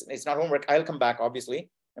 it's not homework. I'll come back obviously,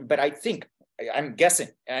 but I'm guessing,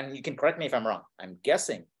 and you can correct me if I'm wrong. I'm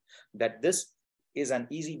guessing that this is an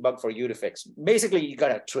easy bug for you to fix. Basically, you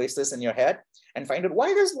gotta trace this in your head and find out why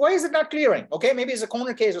is it not clearing. Okay, maybe it's a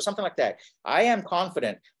corner case or something like that. I am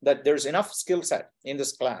confident that there's enough skill set in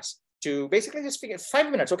this class to basically just figure 5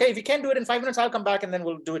 minutes. Okay, if you can't do it in 5 minutes, I'll come back and then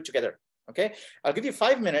we'll do it together. Okay, I'll give you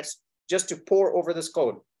 5 minutes just to pore over this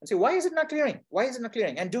code and see why is it not clearing? Why is it not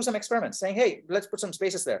clearing? And do some experiments saying, hey, let's put some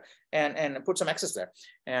spaces there and put some X's there.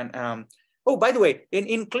 And oh, by the way,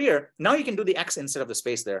 in clear, now you can do the X instead of the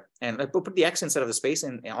space there. And put the X instead of the space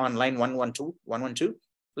on line 112.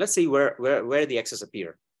 Let's see where the X's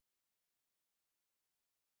appear.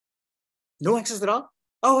 No X's at all?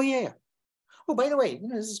 Oh, yeah. Oh, by the way,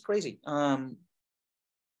 this is crazy.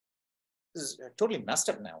 This is totally messed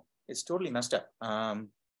up now. It's totally messed up.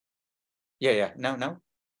 Yeah. No,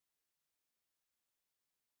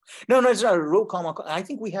 it's not a row comma. I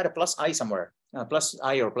think we had a plus I somewhere. Plus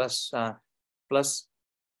I or plus plus.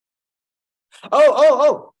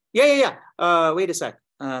 Oh. Yeah. Wait a sec.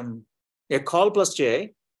 Yeah, call plus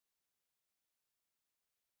J.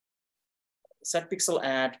 Set pixel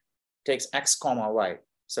add takes X comma Y.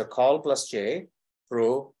 So call plus J,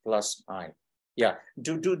 row plus I. Yeah,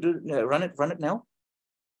 run it now.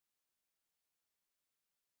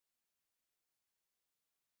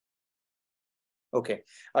 Okay,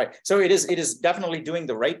 all right. So it is definitely doing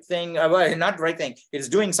the right thing. Well, not the right thing. It's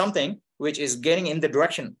doing something which is getting in the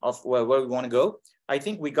direction of where we want to go. I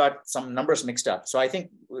think we got some numbers mixed up. So I think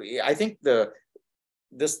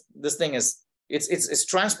this thing is it's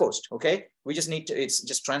transposed. Okay, we just need to. It's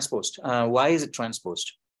just transposed. Why is it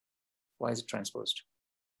transposed? Why is it transposed?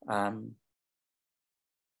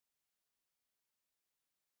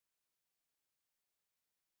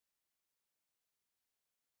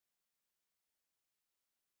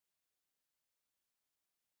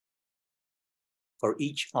 For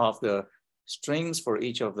each of the strings, for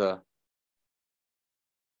each of the...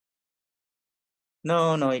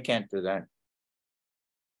 No, you can't do that.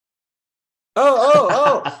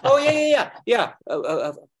 Oh, yeah.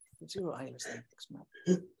 Zero I less than X.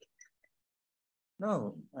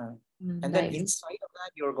 No, and then inside of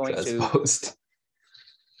that, you're going transposed. to...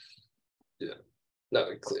 Yeah, no,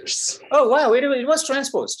 it clears. Oh, wow, it was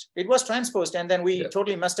transposed. It was transposed, and then we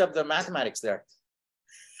totally messed up the mathematics there.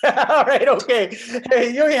 All right, okay.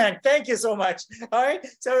 Hey, Yu Yang, thank you so much. All right,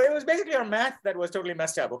 so it was basically our math that was totally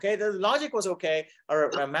messed up, okay? The logic was okay,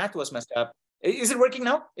 our math was messed up. Is it working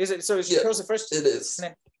now? Is it, so it shows the first? It is.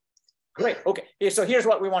 Great, okay. So here's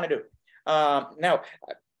what we want to do. Now,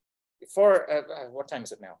 for, what time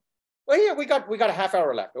is it now? Well, yeah, we got a half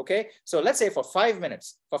hour left, okay? So let's say for 5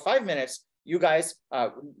 minutes, you guys,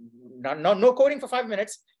 no coding for 5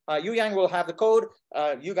 minutes. Yu Yang will have the code.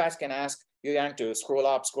 You guys can ask Yu Yang to scroll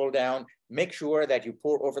up, scroll down, make sure that you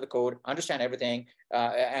pour over the code, understand everything.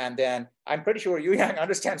 And then I'm pretty sure Yu Yang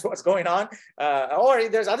understands what's going on. Or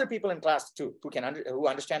there's other people in class too who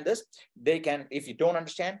understand this. They can, if you don't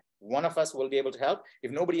understand, one of us will be able to help.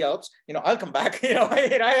 If nobody helps, I'll come back. In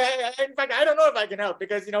fact, I don't know if I can help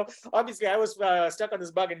because, obviously I was stuck on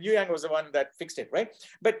this bug and Yu Yang was the one that fixed it, right?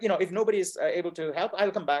 But, if nobody is able to help,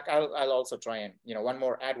 I'll come back. I'll also try and, one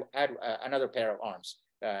more, add another pair of arms.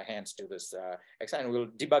 Hands to this and we'll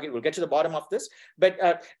debug it. We'll get to the bottom of this,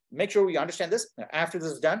 but make sure we understand this. After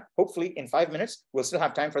this is done, hopefully in 5 minutes, we'll still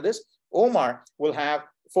have time for this. Omar will have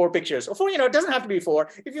 4 pictures or 4, it doesn't have to be 4.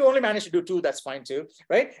 If you only manage to do 2, that's fine too,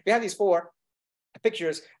 right? We have these 4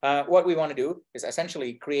 pictures. What we want to do is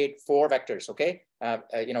essentially create 4 vectors, okay?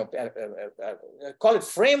 Call it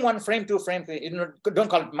frame 1, frame 2, frame 3. Don't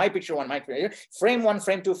call it my picture 1, my picture. Frame 1,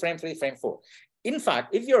 frame 2, frame 3, frame 4. In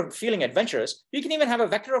fact, if you're feeling adventurous, you can even have a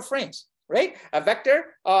vector of frames, right? A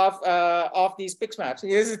vector of these pix maps.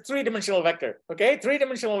 This is a 3-dimensional vector, okay?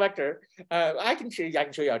 3-dimensional vector. I can show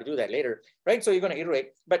you how to do that later, right? So you're going to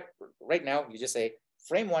iterate, but right now you just say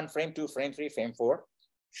frame 1, frame 2, frame 3, frame 4.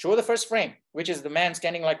 Show the first frame, which is the man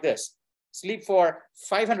standing like this. Sleep for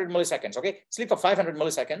 500 milliseconds, okay? Sleep for 500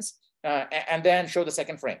 milliseconds, and then show the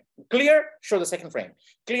second frame. Clear, show the second frame.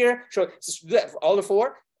 Clear, show all the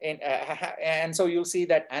 4. And so you'll see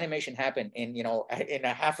that animation happen in in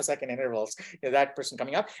a half a second intervals, that person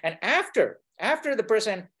coming up. And after the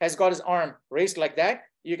person has got his arm raised like that,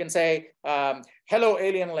 you can say hello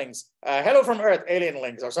alien links, hello from Earth alien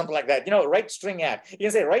links, or something like that. Write string add. You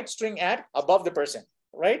can say write string add above the person,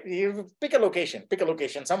 right? You pick a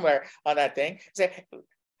location somewhere on that thing. Say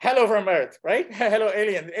hello from Earth, right? Hello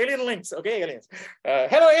alien links, okay, aliens.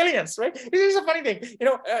 Hello aliens, right? This is a funny thing,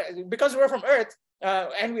 because we're from Earth.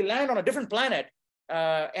 And we land on a different planet,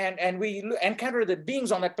 and we encounter the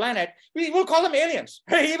beings on that planet, we will call them aliens,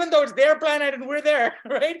 right? Even though it's their planet and we're there,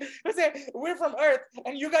 right? Let's say we're from Earth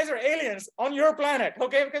and you guys are aliens on your planet,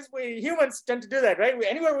 okay? Because we humans tend to do that, right?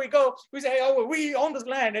 Anywhere we go, we say, oh, we own this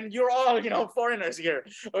land and you're all, foreigners here,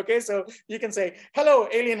 okay? So you can say, hello,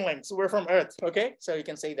 alien links, we're from Earth, okay? So you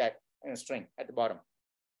can say that in a string at the bottom.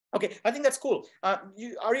 Okay, I think that's cool. Are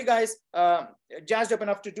you guys jazzed up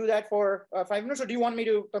enough to do that for 5 minutes, or do you want me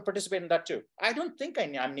to participate in that too? I don't think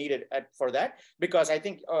I'm needed for that, because I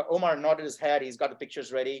think Omar nodded his head. He's got the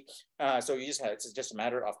pictures ready. So it's just a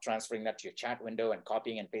matter of transferring that to your chat window and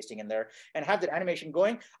copying and pasting in there and have that animation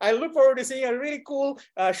going. I look forward to seeing a really cool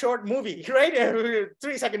short movie, right? A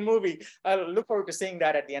 3-second movie. I look forward to seeing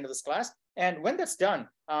that at the end of this class. And when that's done,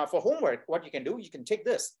 for homework, what you can do, you can take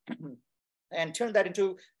this and turn that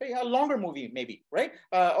into a longer movie, maybe, right?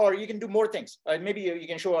 Or you can do more things. Maybe you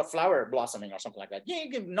can show a flower blossoming or something like that. Yeah,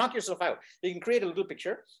 you can knock yourself out. You can create a little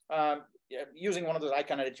picture using one of those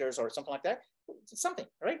icon editors or something like that. Something,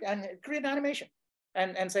 right? And create an animation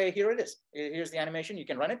and say, here it is. Here's the animation. You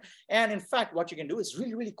can run it. And in fact, what you can do is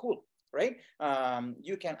really, really cool, right?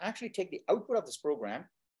 You can actually take the output of this program,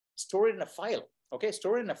 store it in a file, okay?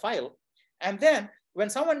 Store it in a file. And then when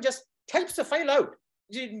someone just types the file out,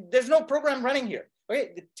 there's no program running here.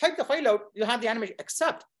 Okay, type the file out, you'll have the animation,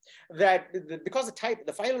 except that because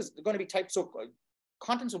the file is going to be typed so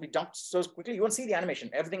contents will be dumped so quickly, you won't see the animation.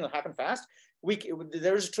 Everything will happen fast.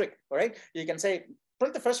 There is a trick, all right? You can say,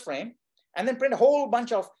 print the first frame, and then print a whole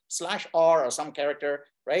bunch of /R or some character,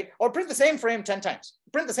 right? Or print the same frame 10 times.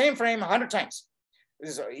 Print the same frame 100 times.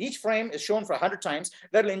 Each frame is shown for 100 times.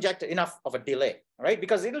 That'll inject enough of a delay, right?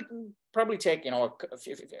 Because it'll probably take 1,000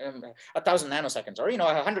 nanoseconds or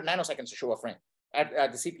 100 nanoseconds to show a frame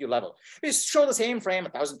at the CPU level. If you show the same frame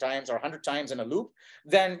 1,000 times or 100 times in a loop,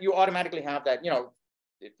 then you automatically have that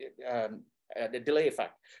the delay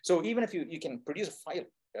effect. So even if you can produce a file,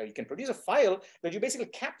 you can produce a file that you basically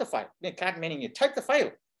cap the file. Cap meaning you type the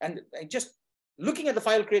file and just looking at the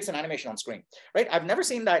file creates an animation on screen, right? I've never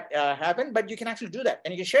seen that happen, but you can actually do that.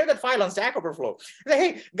 And you can share that file on Stack Overflow. Say,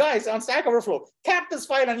 hey, guys, on Stack Overflow, cap this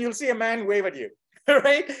file and you'll see a man wave at you,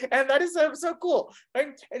 right? And that is so cool,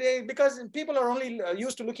 right? Because people are only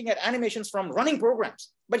used to looking at animations from running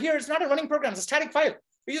programs. But here it's not a running program, it's a static file.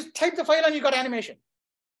 You just type the file and you got animation,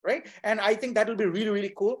 right? And I think that will be really,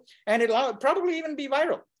 really cool. And it'll probably even be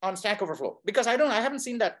viral on Stack Overflow, because I haven't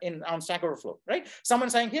seen that on Stack Overflow, right? Someone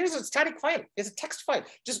saying, here's a static file, it's a text file.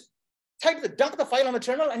 Just dump the file on the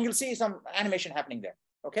terminal and you'll see some animation happening there.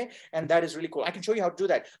 Okay, and that is really cool. I can show you how to do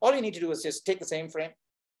that. All you need to do is just take the same frame,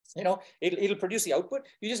 it'll produce the output.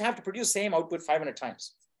 You just have to produce same output 500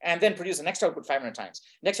 times. And then produce the next output 500 times.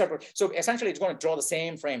 Next output. So essentially, it's going to draw the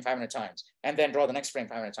same frame 500 times, and then draw the next frame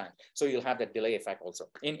 500 times. So you'll have that delay effect also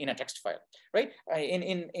in a text file, right?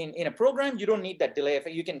 In a program, you don't need that delay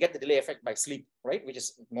effect. You can get the delay effect by sleep, right? Which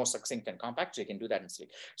is more succinct and compact. So you can do that in sleep.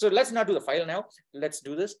 So let's not do the file now. Let's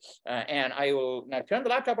do this, and I will now turn the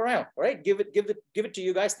laptop around. All right, give it to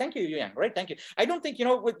you guys. Thank you, Yang. Right, thank you. I don't think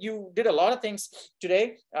you did a lot of things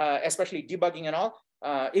today, especially debugging and all.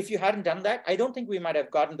 If you hadn't done that, I don't think we might have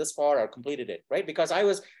gotten this far or completed it, right? Because I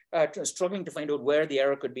was struggling to find out where the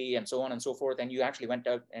error could be and so on and so forth. And you actually went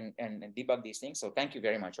out and debugged these things. So thank you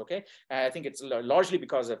very much. Okay. I think it's largely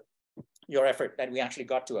because of your effort that we actually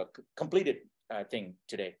got to a completed thing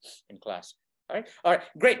today in class. All right,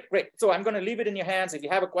 great. So I'm going to leave it in your hands. If you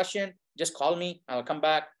have a question, just call me. I'll come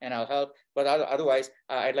back and I'll help. But otherwise,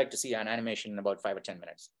 I'd like to see an animation in about 5 or 10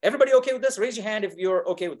 minutes. Everybody okay with this? Raise your hand if you're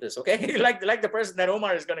okay with this. Okay, like the person that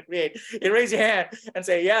Omar is going to create. You raise your hand and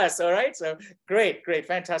say yes. All right. So great,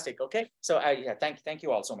 fantastic. Okay. So yeah, thank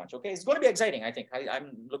you all so much. Okay, it's going to be exciting. I think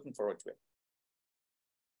I'm looking forward to it.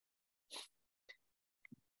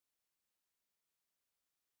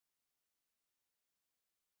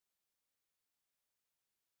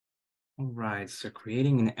 All right, so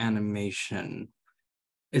creating an animation.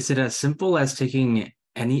 Is it as simple as taking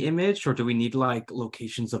any image, or do we need like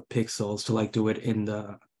locations of pixels to like do it in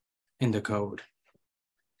the code?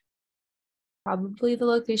 Probably the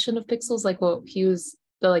location of pixels, like what he was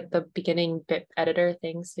the beginning bit editor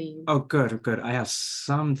thing. So you. Oh, good. I have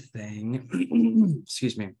something.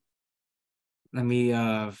 Excuse me. Let me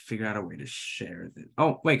figure out a way to share this.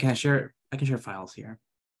 Oh, wait, can I share? I can share files here.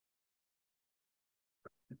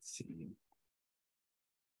 Let's see.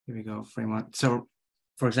 Here we go, frame one. So,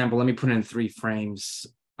 for example, let me put in 3 frames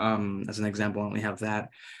as an example. I only have that.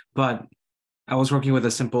 But I was working with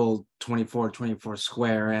a simple 24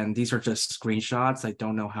 square, and these are just screenshots. I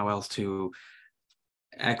don't know how else to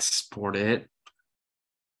export it.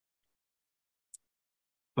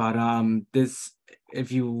 But this,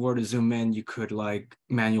 if you were to zoom in, you could like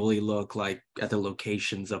manually look like at the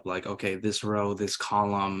locations of like, okay, this row, this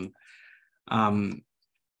column.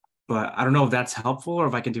 But I don't know if that's helpful or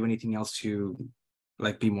if I can do anything else to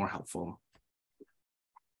like be more helpful.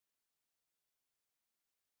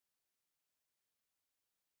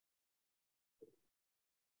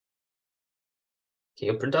 Can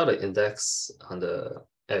you print out an index on the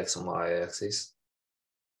X and Y axis?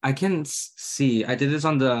 I can see. I did this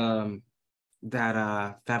on the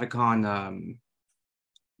that favicon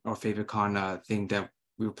or favicon thing that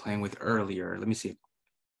we were playing with earlier. Let me see.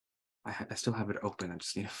 I still have it open. I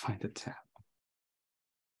just need to find the tab.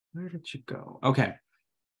 Where did you go? Okay.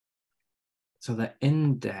 So the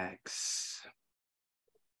index.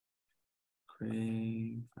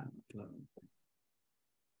 Create.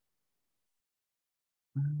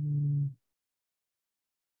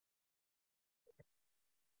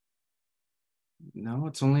 No,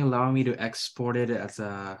 it's only allowing me to export it as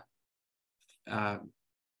a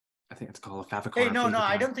I think it's called a favicon. Hey, no,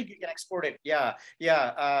 I don't think you can export it. Yeah.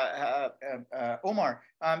 Omar,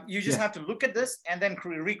 you just have to look at this and then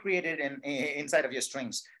recreate it inside of your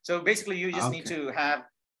strings. So basically, you just need to have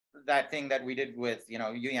that thing that we did with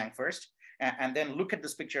Yang first, and then look at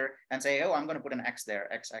this picture and say, oh, I'm going to put an X there,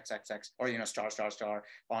 X, or star.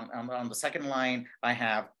 On the second line, I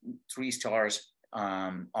have 3 stars.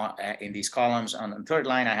 In these columns. On the third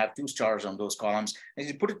line, I have 2 stars on those columns. As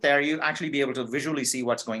you put it there, you actually be able to visually see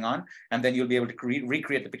what's going on, and then you'll be able to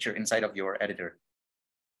recreate the picture inside of your editor.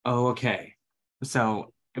 Oh, okay.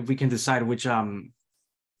 So if we can decide which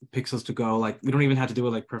pixels to go, like we don't even have to do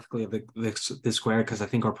it like perfectly the square, because I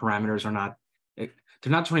think our parameters are not, they're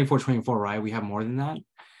not 24, right? We have more than that.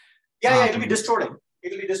 Yeah, it'll be distorted.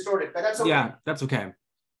 But that's okay. Yeah, that's okay.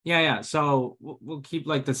 Yeah. So we'll keep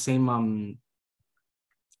like the same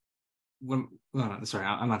sorry,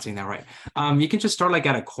 I'm not saying that right. You can just start like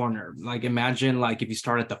at a corner. Like imagine like if you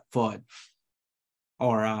start at the foot,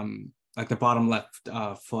 or like the bottom left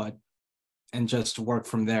foot, and just work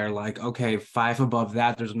from there. Like, okay, 5 above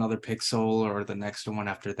that, there's another pixel, or the next one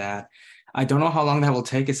after that. I don't know how long that will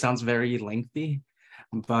take. It sounds very lengthy,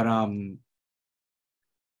 but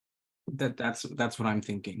that's what I'm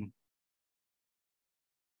thinking.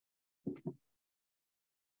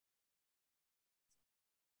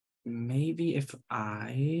 Maybe if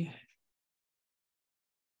I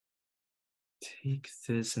take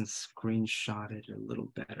this and screenshot it a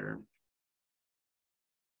little better.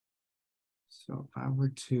 So if I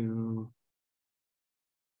were to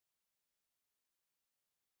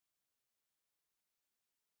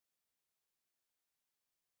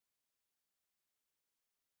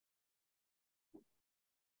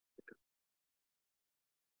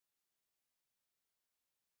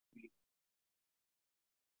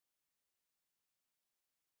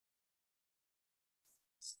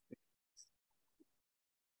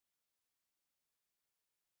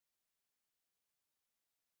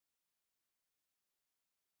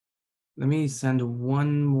Let me send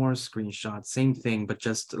one more screenshot. Same thing, but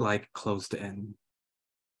just like closed in.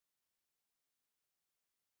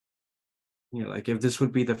 You know, like if this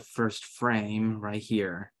would be the first frame right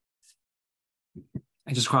here,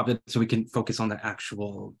 I just cropped it so we can focus on the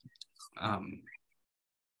actual,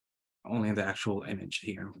 only the actual image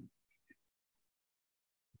here.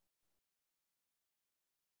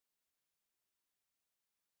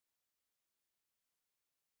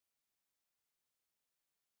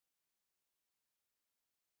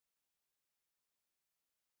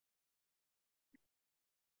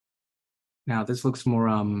 Now this looks more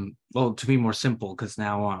well, to be more simple, because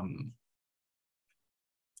now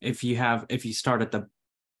if you start at the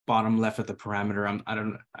bottom left of the parameter,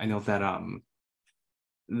 I know that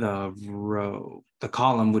the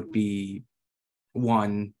column would be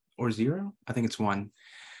 1 or 0. I think it's 1.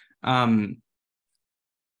 And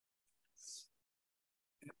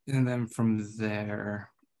then from there,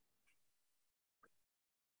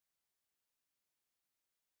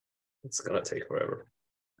 It's gonna take forever.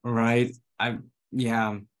 right?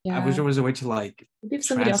 Yeah. I wish there was a way to like Maybe if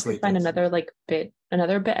somebody else could translate find this.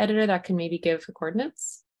 another bit editor that can maybe give the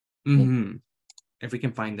coordinates. If we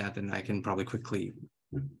can find that, then I can probably quickly.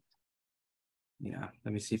 Yeah,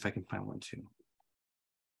 let me see if I can find one too.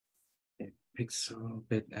 Okay, pixel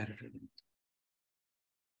bit editor.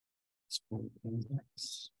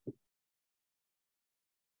 Index.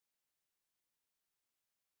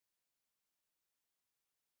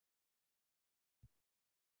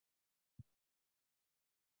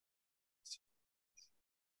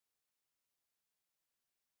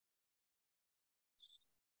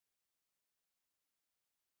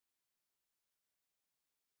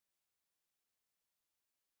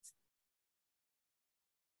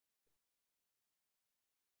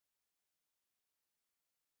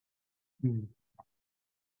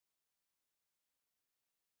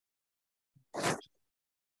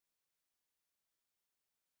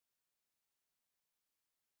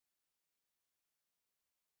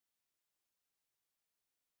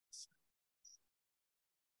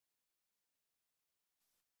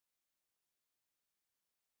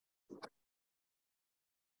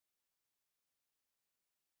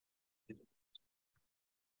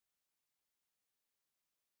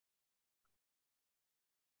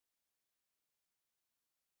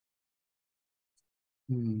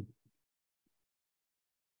 Hmm.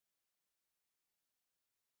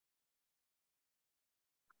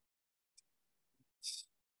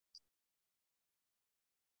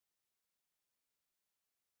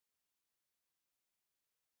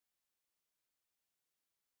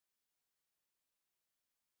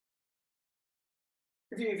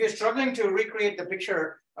 If you're struggling to recreate the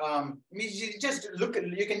picture, you can just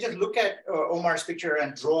look at Omar's picture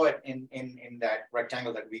and draw it in that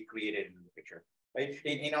rectangle that we created in the picture, right?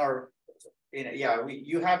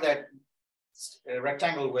 You have that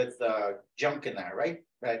rectangle with junk in there, right?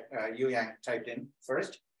 That Yu Yang typed in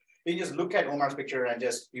first. You just look at Omar's picture and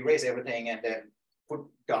just erase everything and then put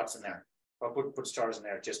dots in there or put stars in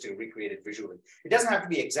there just to recreate it visually. It doesn't have to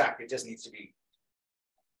be exact. It just needs to be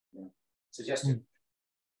suggested.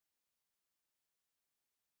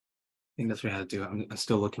 I think that's what I had to do. I'm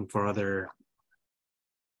still looking for other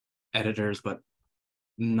editors, but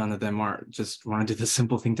none of them are just want to do the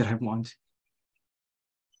simple thing that I want.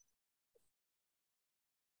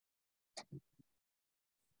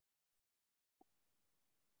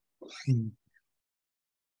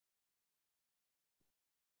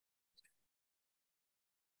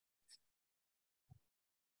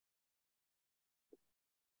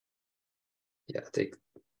 Yeah, I think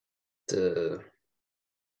the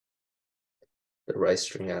right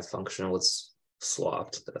string add function was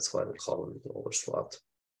swapped. That's why the column is overswapped.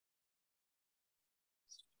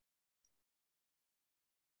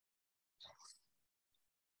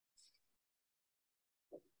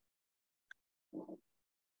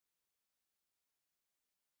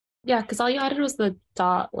 Yeah, because all you added was the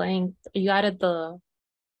dot length. You added the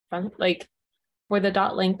front, like where the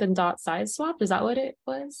dot length and dot size swapped. Is that what it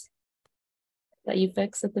was that you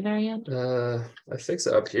fixed at the very end? I fixed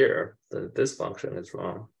it up here. This function is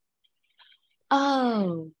wrong.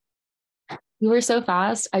 Oh, you were so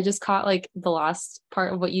fast. I just caught like the last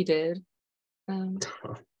part of what you did.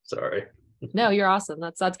 Sorry. No, you're awesome.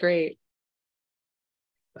 That's great.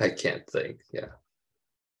 I can't think. Yeah.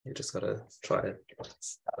 You just gotta try it.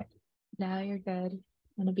 No, you're good. I'm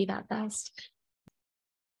gonna be that fast.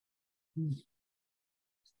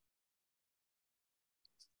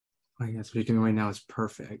 I guess what you're doing right now is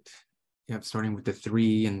perfect. Yep, starting with the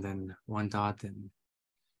 3 and then 1 dot and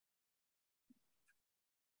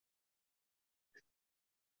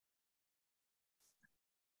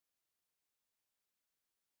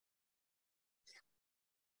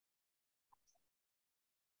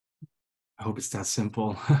I hope it's that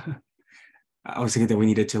simple. I was thinking that we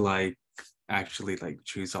needed to like actually like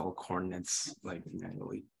choose all coordinates like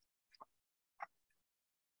manually.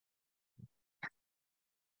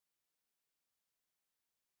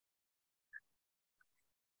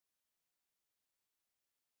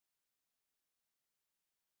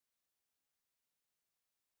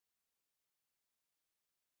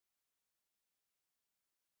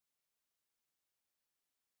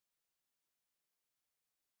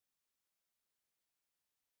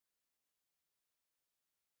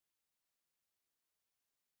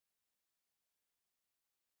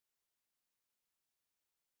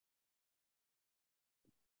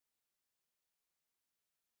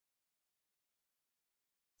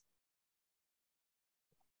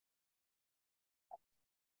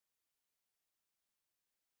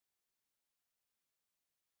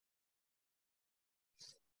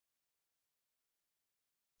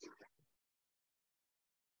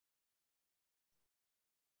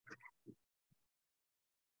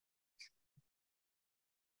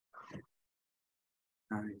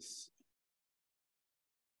 Nice.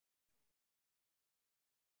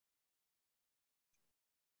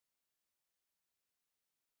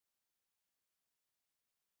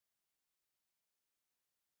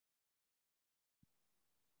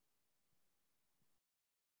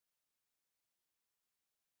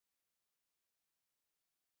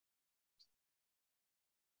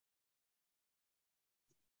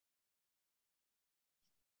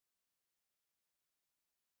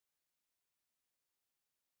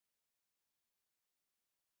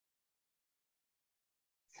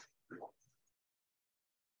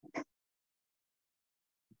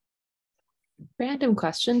 Random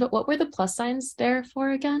question, but what were the plus signs there for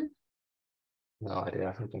again? No idea.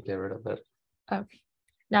 I can get rid of it. Okay.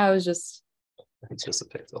 Now I was just It's just a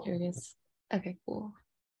pixel. curious. Okay, cool.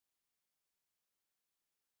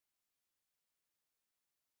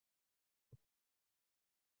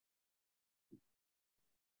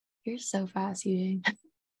 You're so fast, Yujing.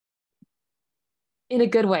 In a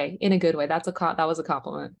good way. In a good way. That was a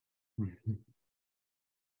compliment.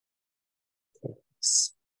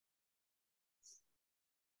 Yes.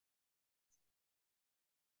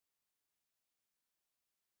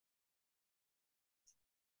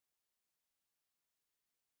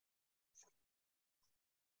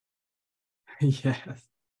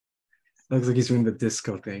 Looks like he's doing the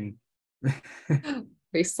disco thing.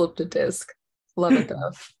 He slipped a disc. Love it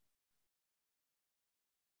though.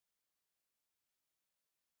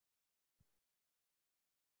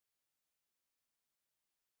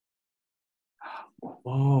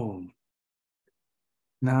 Whoa.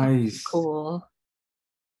 Nice. Cool.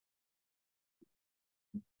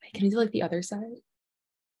 Wait, can you do like the other side?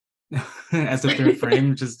 As if they're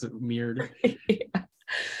framed, just mirrored. Yeah.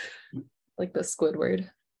 Like the Squidward.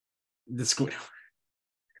 The squid.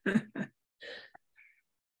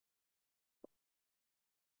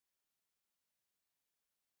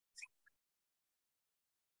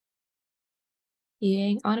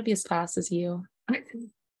 Ying, I want to be as fast as you.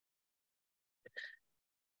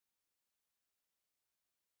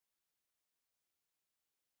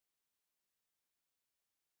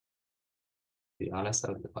 Be honest,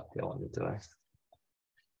 I would like the one to do it.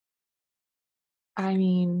 I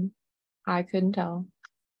mean, I couldn't tell.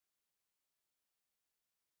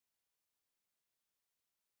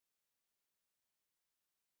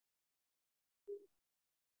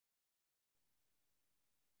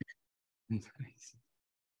 Nice.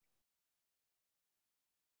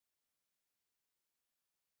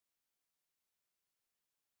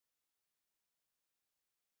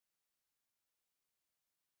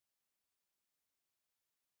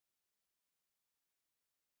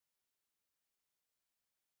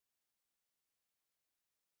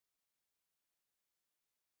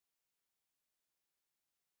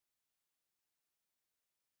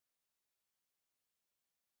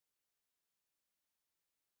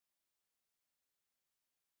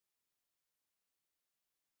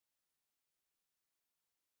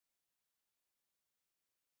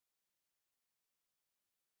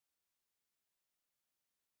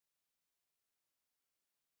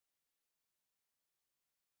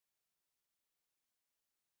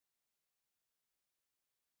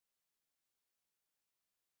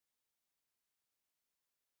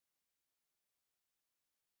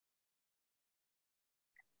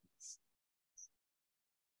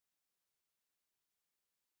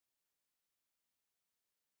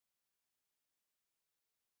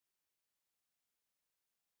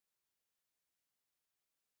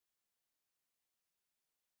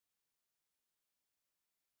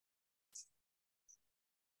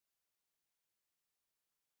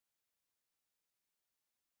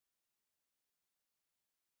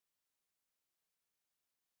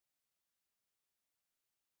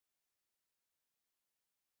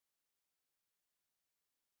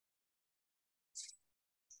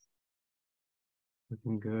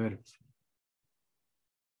 Looking good.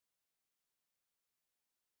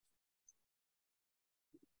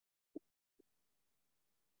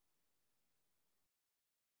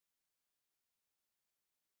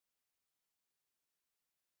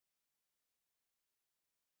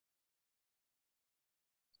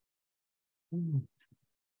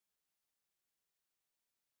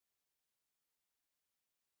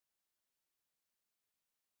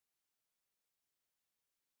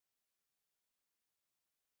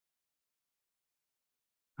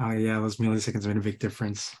 Oh yeah, those milliseconds made a big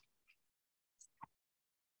difference.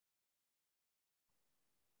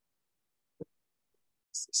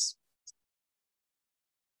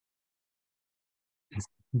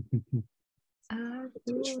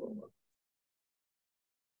 Ooh.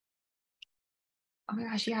 Oh my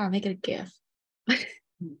gosh, yeah, make it a GIF.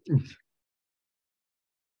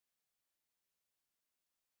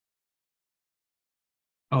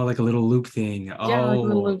 Oh, like a little loop thing. Yeah, like a Oh,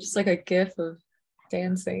 little, just like a GIF of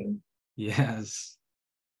dancing. yes.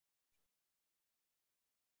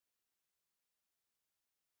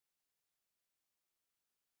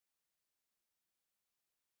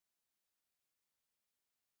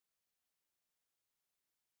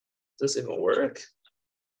 Does this even work?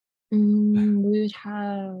 We would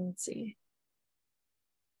have, let's see.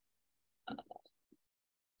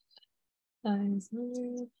 Size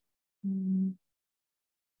move.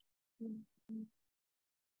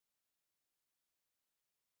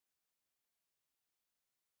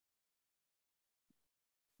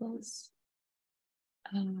 Plus,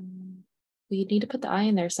 we need to put the eye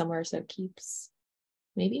in there somewhere so it keeps,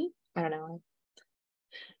 maybe? I don't know.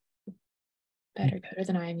 Better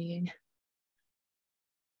than eye meeting.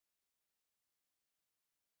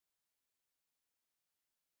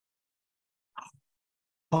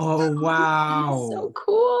 Oh wow. So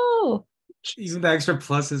cool. Even the extra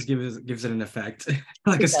pluses gives it an effect,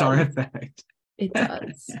 like It a star does. effect. It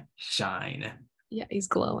does. Shine. Yeah, he's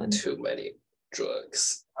glowing. Too many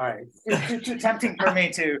drugs. All right, too tempting for me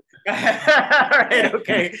to. All right,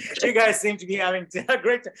 okay. You guys seem to be having a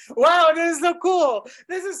great time. Wow, this is so cool.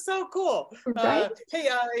 This is so cool. Right? Hey,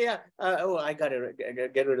 yeah. Oh, I gotta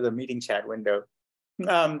get rid of the meeting chat window.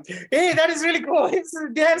 Hey, that is really cool. It's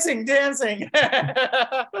dancing.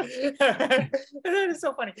 That is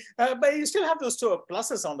so funny. But you still have those two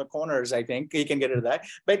pluses on the corners. I think you can get rid of that.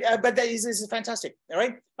 But that is fantastic. All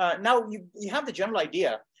right. Now you have the general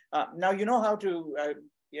idea. Now you know how to.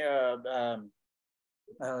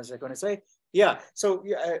 What was I going to say? Yeah. So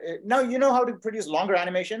now you know how to produce longer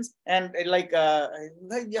animations, and how did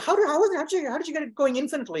you get it going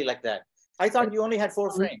infinitely like that? I thought you only had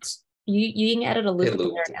 4 frames. You added a loop It at the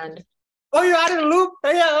looped. very end. Oh, you added a loop?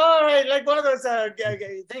 Yeah, all right. Like one of those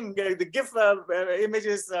thing, the GIF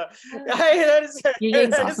images. That is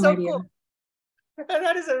so idea. cool.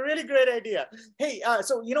 That is a really great idea. Hey,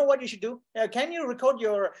 so you know what you should do? Can you record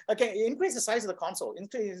your? Okay, increase the size of the console.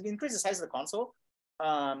 Increase the size of the console,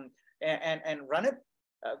 and run it.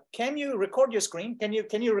 Can you record your screen? Can you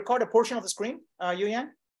record a portion of the screen, Yuyan?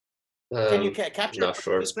 Can you capture Not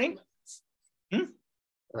sure. the screen?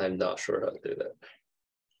 I'm not sure how to do that.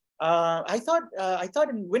 I thought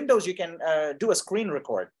in Windows you can do a screen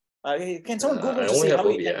record. Can someone Google I to only see have how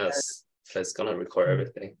OBS. you can? If it's gonna record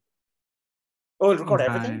everything. Oh, it'll record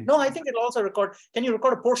everything? Right. No, I think it'll also record. Can you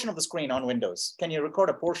record a portion of the screen on Windows? Can you record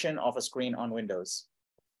a portion of a screen on Windows?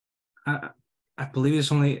 I believe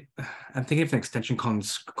it's only. I'm thinking of an extension called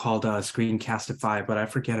Screencastify, but I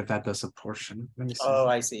forget if that does a portion. Let me see. Oh,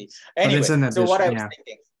 I see. Anyway, so what I was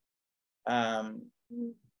thinking,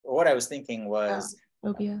 what I was thinking was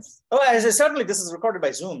OBS. Certainly this is recorded by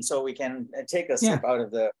Zoom, so we can take a step out of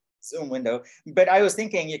the Zoom window. But I was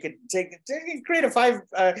thinking you could create a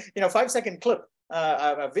 5-second clip,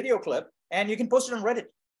 a video clip, and you can post it on Reddit.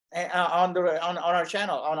 On our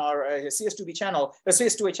channel, on our CS2B channel, the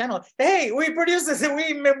CS2A channel. Hey, we produced this.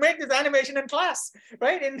 We made this animation in class,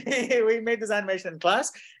 right? And we made this animation in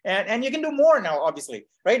class, and you can do more now, obviously,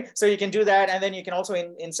 right? So you can do that, and then you can also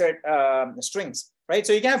insert strings, right?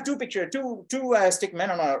 So you can have two stick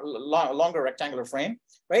men on a longer rectangular frame,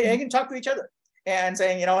 right? And you can talk to each other and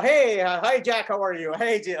saying, hey, hi Jack, how are you?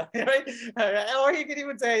 Hey Jill, right? Or you could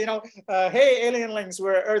even say, hey alienlings,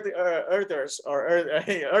 we're Earthers or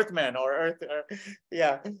Earthmen or Earth,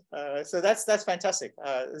 yeah. So that's fantastic.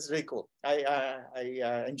 This is really cool.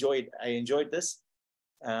 I enjoyed this.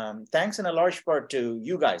 Thanks in a large part to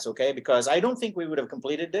you guys, okay? Because I don't think we would have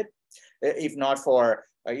completed it if not for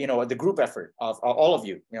the group effort of all of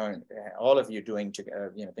you, all of you doing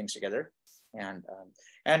things together. And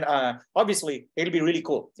obviously it'll be really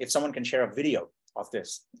cool if someone can share a video of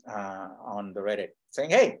this on the Reddit, saying,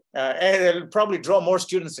 hey, and it'll probably draw more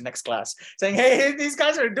students to next class, saying, hey, these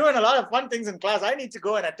guys are doing a lot of fun things in class. I need to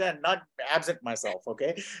go and attend, not absent myself.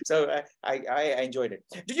 Okay, so I enjoyed it.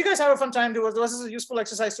 Did you guys have a fun time? Was this a useful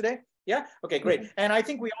exercise today? Yeah. Okay, great. And I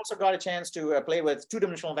think we also got a chance to play with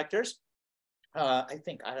two-dimensional vectors. I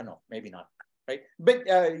think, I don't know, maybe not. Right, but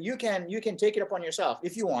you can take it upon yourself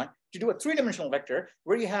if you want to do a three-dimensional vector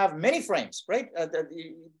where you have many frames, right?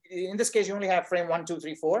 In this case, you only have frame 1, 2,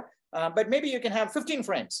 3, 4, but maybe you can have 15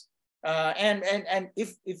 frames. And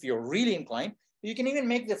if you're really inclined, you can even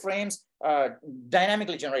make the frames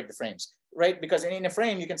dynamically generate the frames, right? Because in a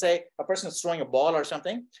frame, you can say a person is throwing a ball or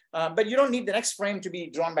something, but you don't need the next frame to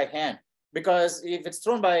be drawn by hand, because if it's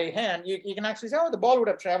thrown by hand, you can actually say, oh, the ball would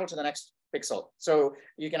have traveled to the next pixel. So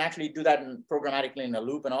you can actually do that programmatically in a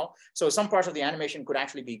loop and all. So some parts of the animation could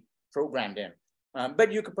actually be programmed in.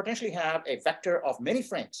 But you could potentially have a vector of many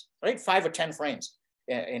frames, right? 5 or 10 frames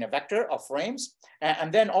in a vector of frames. And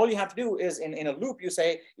then all you have to do is in a loop, you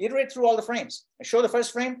say, iterate through all the frames. Show the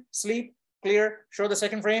first frame, sleep, clear. Show the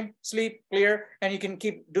second frame, sleep, clear. And you can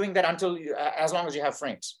keep doing that until as long as you have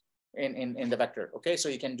frames in the vector. Okay, so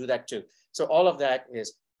you can do that too. So all of that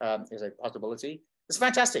is a possibility. It's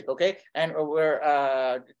fantastic, okay? And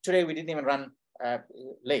we're today we didn't even run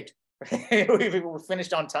late. We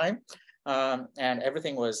finished on time, and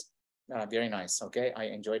everything was very nice. Okay, I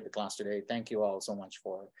enjoyed the class today. Thank you all so much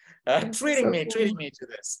for treating me to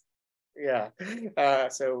this. Yeah.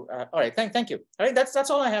 All right. Thank you. All right. That's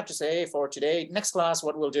all I have to say for today. Next class,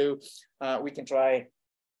 what we'll do, we can try.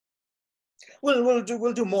 We'll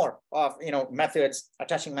do more of methods,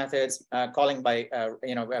 attaching methods, calling by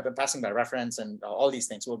passing by reference, and all these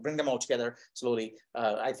things. We'll bring them all together slowly.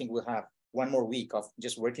 I think we'll have one more week of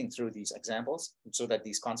just working through these examples so that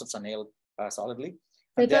these concepts are nailed solidly.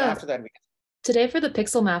 And then after that, today for the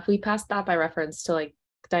pixel map, we passed that by reference to like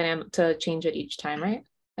dynamic to change it each time, right?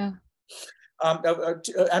 Yeah.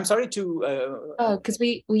 I'm sorry to. Because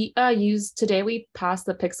we used today, we passed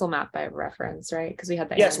the pixel map by reference, right? Because we had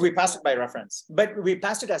that. Yes, we passed it by reference, but we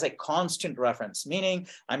passed it as a constant reference, meaning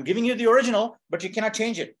I'm giving you the original, but you cannot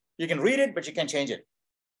change it. You can read it, but you can't change it.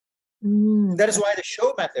 That is why the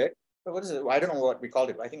show method. What is it? I don't know what we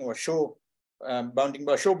called it. I think it was show bounding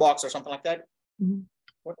by show box or something like that.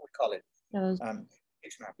 What do we call it?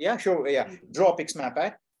 Pixmap. Yeah, show. Yeah, draw Pixmap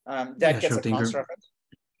at. That gets a constant reference.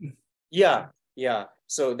 Yeah.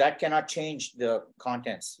 So that cannot change the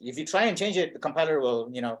contents. If you try and change it, the compiler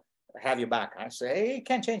will, have you back. I say, hey, you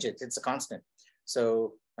can't change it. It's a constant.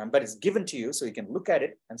 So, but it's given to you, so you can look at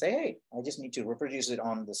it and say, hey, I just need to reproduce it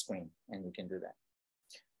on the screen, and you can do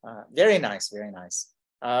that. Very nice, very nice.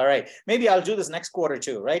 All right, maybe I'll do this next quarter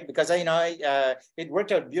too, right? Because it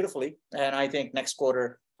worked out beautifully, and I think next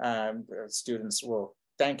quarter students will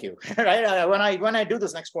thank you. Right? When I do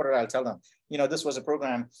this next quarter, I'll tell them, this was a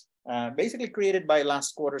program basically created by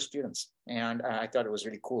last quarter students, and I thought it was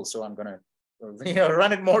really cool. So I'm gonna,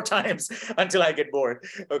 run it more times until I get bored.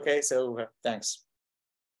 Okay, so thanks.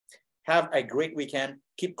 Have a great weekend.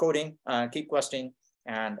 Keep coding, keep questing,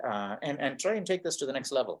 and try and take this to the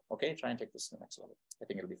next level. Okay, try and take this to the next level. I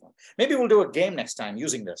think it'll be fun. Maybe we'll do a game next time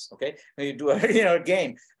using this. Okay, maybe do a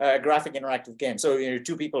game, a graphic interactive game. So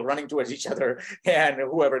two people running towards each other, and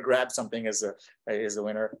whoever grabs something is the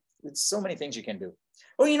winner. It's so many things you can do.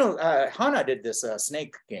 Oh, Hana did this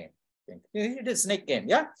snake game. He did snake game.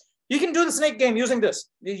 Yeah, you can do the snake game using this.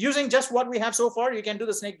 Using just what we have so far, you can do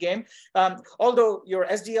the snake game. Although your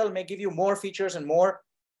SDL may give you more features and more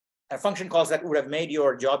function calls that would have made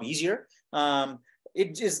your job easier.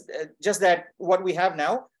 It is just that what we have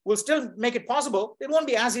now will still make it possible. It won't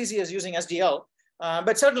be as easy as using SDL,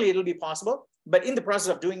 but certainly it'll be possible. But in the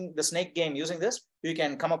process of doing the snake game using this, you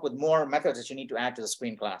can come up with more methods that you need to add to the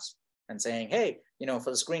screen class and saying, hey,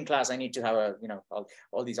 for the screen class, I need to have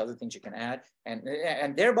all these other things you can add.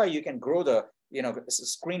 And thereby you can grow the,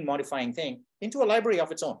 screen modifying thing into a library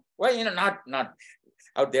of its own. Well, not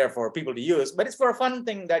out there for people to use, but it's for a fun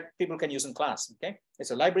thing that people can use in class. Okay,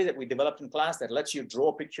 it's a library that we developed in class that lets you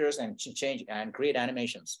draw pictures and change and create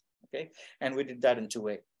animations. Okay, and we did that in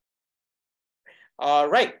 2A. All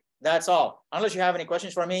right, that's all. Unless you have any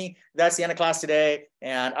questions for me, that's the end of class today,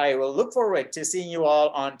 and I will look forward to seeing you all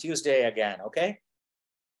on Tuesday again. Okay,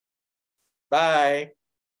 bye.